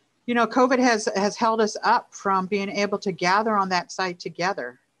 You know, COVID has held us up from being able to gather on that site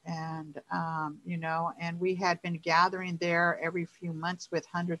together. And, you know, and we had been gathering there every few months with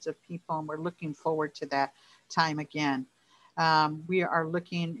hundreds of people, and we're looking forward to that time again. We are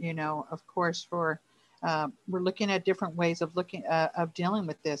looking, you know, of course, we're looking at different ways of dealing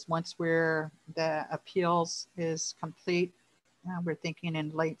with this. Once the appeals is complete, we're thinking in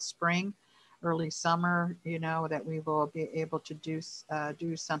late spring, early summer, you know, that we will be able to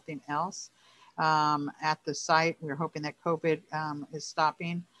do something else at the site. We're hoping that COVID is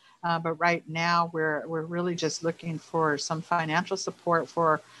stopping. But right now we're really just looking for some financial support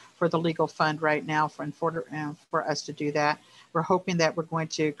for the legal fund right now for us to do that. We're hoping that we're going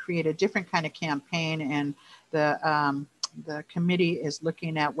to create a different kind of campaign, and the committee is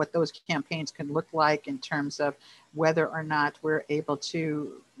looking at what those campaigns can look like in terms of whether or not we're able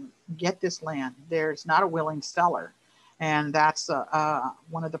to get this land. There's not a willing seller. And that's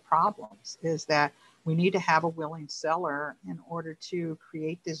one of the problems, is that we need to have a willing seller in order to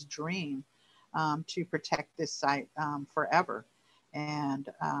create this dream to protect this site forever. And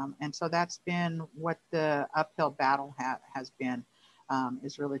so that's been what the uphill battle has been,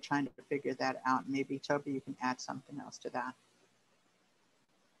 is really trying to figure that out. Maybe Toby, you can add something else to that.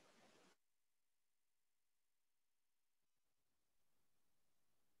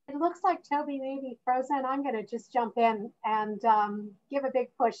 It looks like Toby may be frozen. I'm going to just jump in and give a big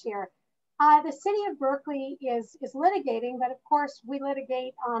push here. The city of Berkeley is litigating, but of course we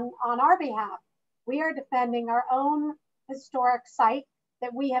litigate on our behalf. We are defending our own historic site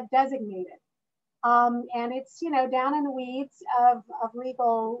that we have designated. And it's, you know, down in the weeds of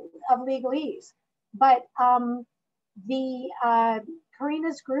legalese. But Corrina's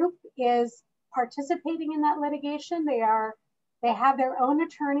group is participating in that litigation. They have their own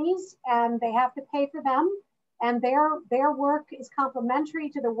attorneys and they have to pay for them. And their work is complementary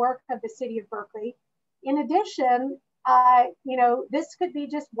to the work of the city of Berkeley. In addition, you know, this could be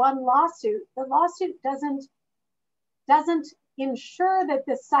just one lawsuit. The lawsuit doesn't ensure that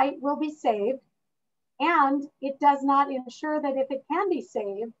the site will be saved. And it does not ensure that if it can be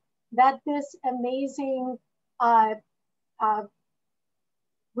saved, that this amazing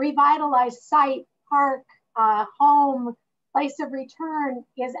revitalized site, park, home, place of return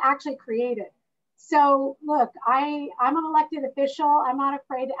is actually created. So look, I'm an elected official. I'm not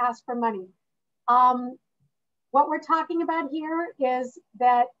afraid to ask for money. What we're talking about here is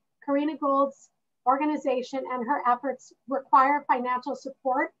that Corrina Gould's organization and her efforts require financial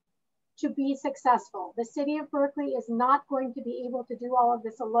support to be successful. The city of Berkeley is not going to be able to do all of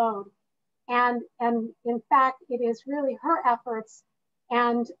this alone. And in fact, it is really her efforts,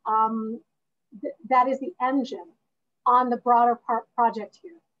 and that is the engine on the broader project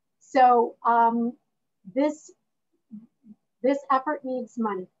here. So this effort needs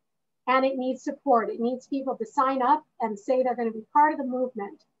money, and it needs support. It needs people to sign up and say they're going to be part of the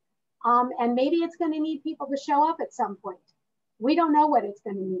movement. And maybe it's going to need people to show up at some point. We don't know what it's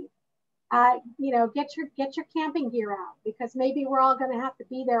going to need. You know, get your camping gear out, because maybe we're all going to have to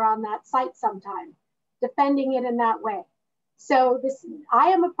be there on that site sometime, defending it in that way. So I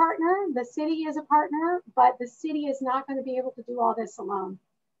am a partner, the city is a partner, but the city is not going to be able to do all this alone.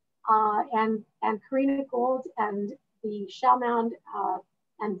 And Corrina Gould and the Shellmound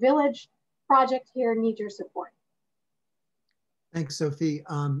and Village project here need your support. Thanks, Sophie.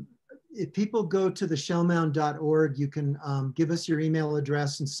 If people go to the shellmound.org, you can give us your email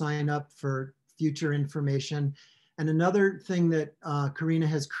address and sign up for future information. And another thing that Corrina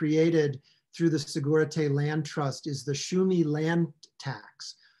has created through the Segurate Land Trust is the Shumi land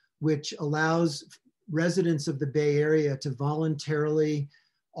tax, which allows residents of the Bay Area to voluntarily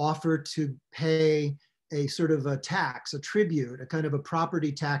offer to pay a sort of a tax, a tribute, a kind of a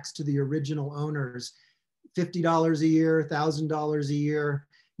property tax to the original owners, $50 a year, $1,000 a year.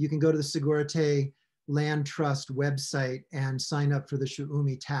 You can go to the Segurate Land Trust website and sign up for the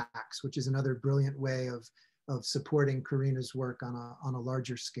Shumi tax, which is another brilliant way of supporting Corrina's work on a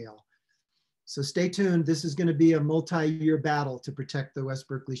larger scale. So stay tuned. This is going to be a multi-year battle to protect the West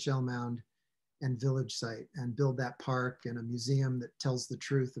Berkeley Shellmound and Village site and build that park and a museum that tells the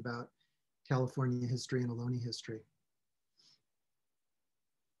truth about California history and Ohlone history.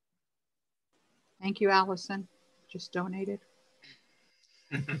 Thank you, Allison. Just donated.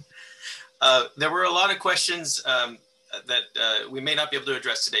 There were a lot of questions that we may not be able to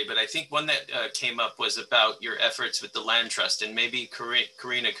address today, but I think one that came up was about your efforts with the land trust. And maybe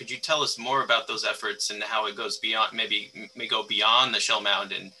Corrina, could you tell us more about those efforts and how it goes beyond, may go beyond the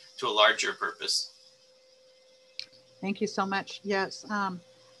Shellmound and to a larger purpose? Thank you so much. Yes.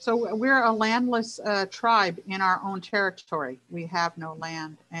 So we're a landless tribe in our own territory. We have no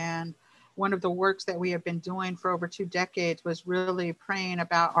land. And one of the works that we have been doing for over 2 decades was really praying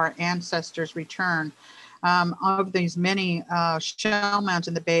about our ancestors' return. Of these many shellmounds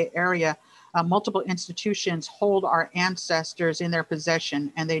in the Bay Area, multiple institutions hold our ancestors in their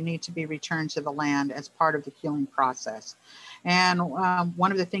possession, and they need to be returned to the land as part of the healing process. And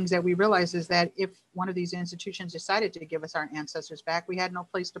one of the things that we realized is that if one of these institutions decided to give us our ancestors back, we had no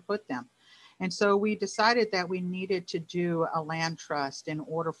place to put them. And so we decided that we needed to do a land trust in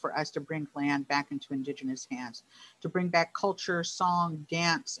order for us to bring land back into Indigenous hands, to bring back culture, song,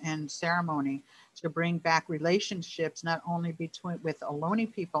 dance, and ceremony, to bring back relationships, not only with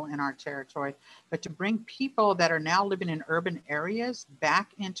Ohlone people in our territory, but to bring people that are now living in urban areas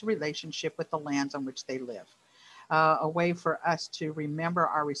back into relationship with the lands on which they live. A way for us to remember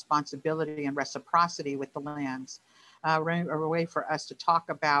our responsibility and reciprocity with the lands. A way for us to talk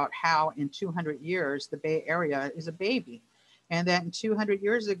about how in 200 years, the Bay Area is a baby. And that in 200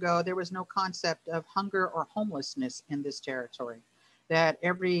 years ago, there was no concept of hunger or homelessness in this territory. That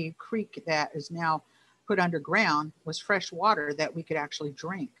every creek that is now put underground was fresh water that we could actually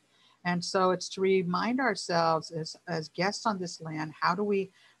drink. And so it's to remind ourselves as guests on this land, how do we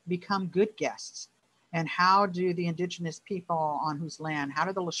become good guests? And how do the Indigenous people on whose land, how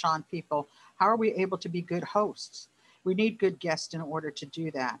do the Lisjan people, how are we able to be good hosts? We need good guests in order to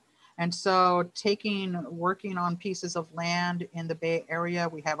do that. And so working on pieces of land in the Bay Area,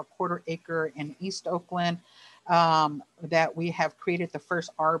 we have a 1/4 acre in East Oakland that we have created the first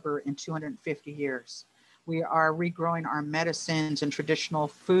arbor in 250 years. We are regrowing our medicines and traditional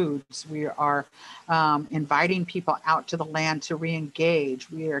foods. We are inviting people out to the land to re-engage.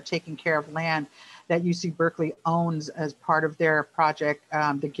 We are taking care of land that UC Berkeley owns as part of their project,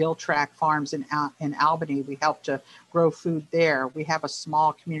 the Gill Track Farms in Albany. We help to grow food there. We have a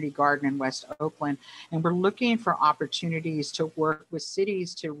small community garden in West Oakland, and we're looking for opportunities to work with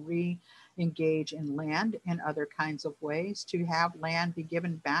cities to re-engage in land in other kinds of ways, to have land be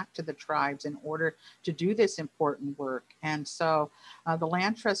given back to the tribes in order to do this important work. And so the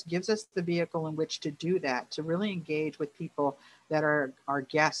Land Trust gives us the vehicle in which to do that, to really engage with people that are our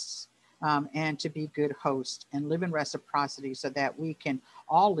guests, and to be good hosts and live in reciprocity so that we can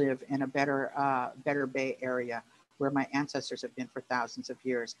all live in a better Bay Area where my ancestors have been for thousands of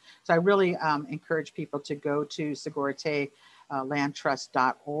years. So I really encourage people to go to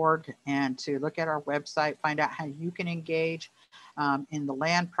sigortelandtrust.org and to look at our website, find out how you can engage in the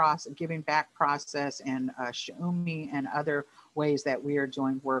land process, giving back process, and Shumi and other ways that we are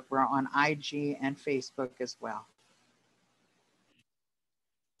doing work. We're on IG and Facebook as well.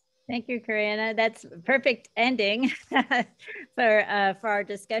 Thank you, Corrina. That's a perfect ending for our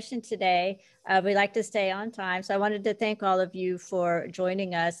discussion today. We like to stay on time. So I wanted to thank all of you for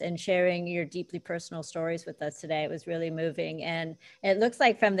joining us and sharing your deeply personal stories with us today. It was really moving. And it looks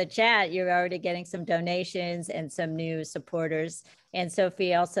like from the chat, you're already getting some donations and some new supporters. And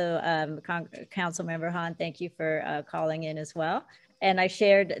Sophie, also Councilmember Hahn, thank you for calling in as well. And I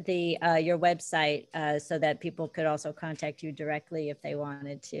shared your website so that people could also contact you directly if they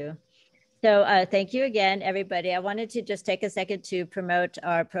wanted to. So thank you again, everybody. I wanted to just take a second to promote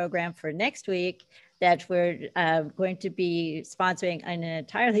our program for next week that we're going to be sponsoring in an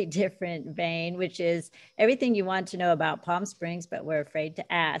entirely different vein, which is everything you want to know about Palm Springs, but we're afraid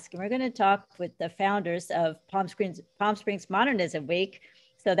to ask. And we're going to talk with the founders of Palm Springs Modernism Week.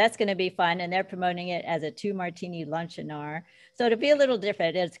 So that's going to be fun. And they're promoting it as a 2-martini lunch and hour. So it'll be a little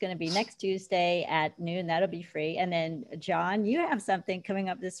different. It's going to be next Tuesday at noon. That'll be free. And then John, you have something coming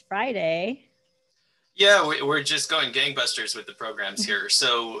up this Friday. Yeah, we're just going gangbusters with the programs here.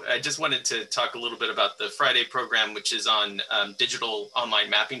 So I just wanted to talk a little bit about the Friday program, which is on digital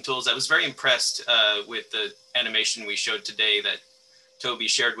online mapping tools. I was very impressed with the animation we showed today that Toby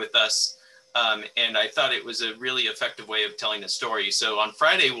shared with us. And I thought it was a really effective way of telling a story. So on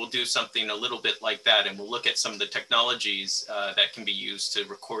Friday, we'll do something a little bit like that, and we'll look at some of the technologies that can be used to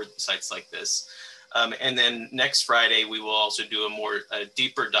record sites like this. And then next Friday, we will also do a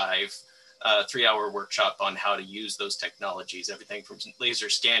deeper dive 3-hour workshop on how to use those technologies, everything from laser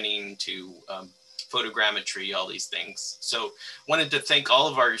scanning to photogrammetry, all these things. So wanted to thank all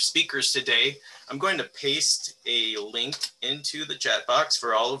of our speakers today. I'm going to paste a link into the chat box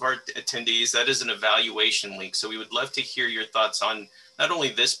for all of our attendees. That is an evaluation link. So we would love to hear your thoughts on not only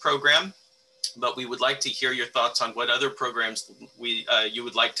this program, but we would like to hear your thoughts on what other programs you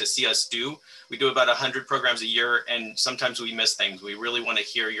would like to see us do. We do about 100 programs a year, and sometimes we miss things. We really want to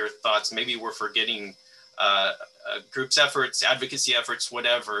hear your thoughts. Maybe we're forgetting groups efforts, advocacy efforts,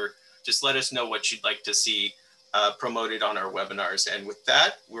 whatever. Just let us know what you'd like to see promoted on our webinars. And with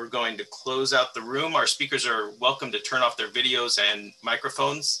that, we're going to close out the room. Our speakers are welcome to turn off their videos and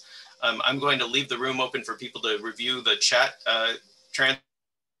microphones. I'm going to leave the room open for people to review the chat transcript.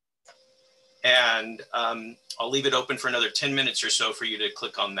 And I'll leave it open for another 10 minutes or so for you to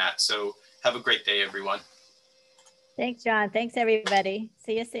click on that. So have a great day, everyone. Thanks, John. Thanks, everybody.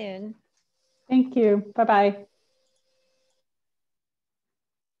 See you soon. Thank you. Bye-bye.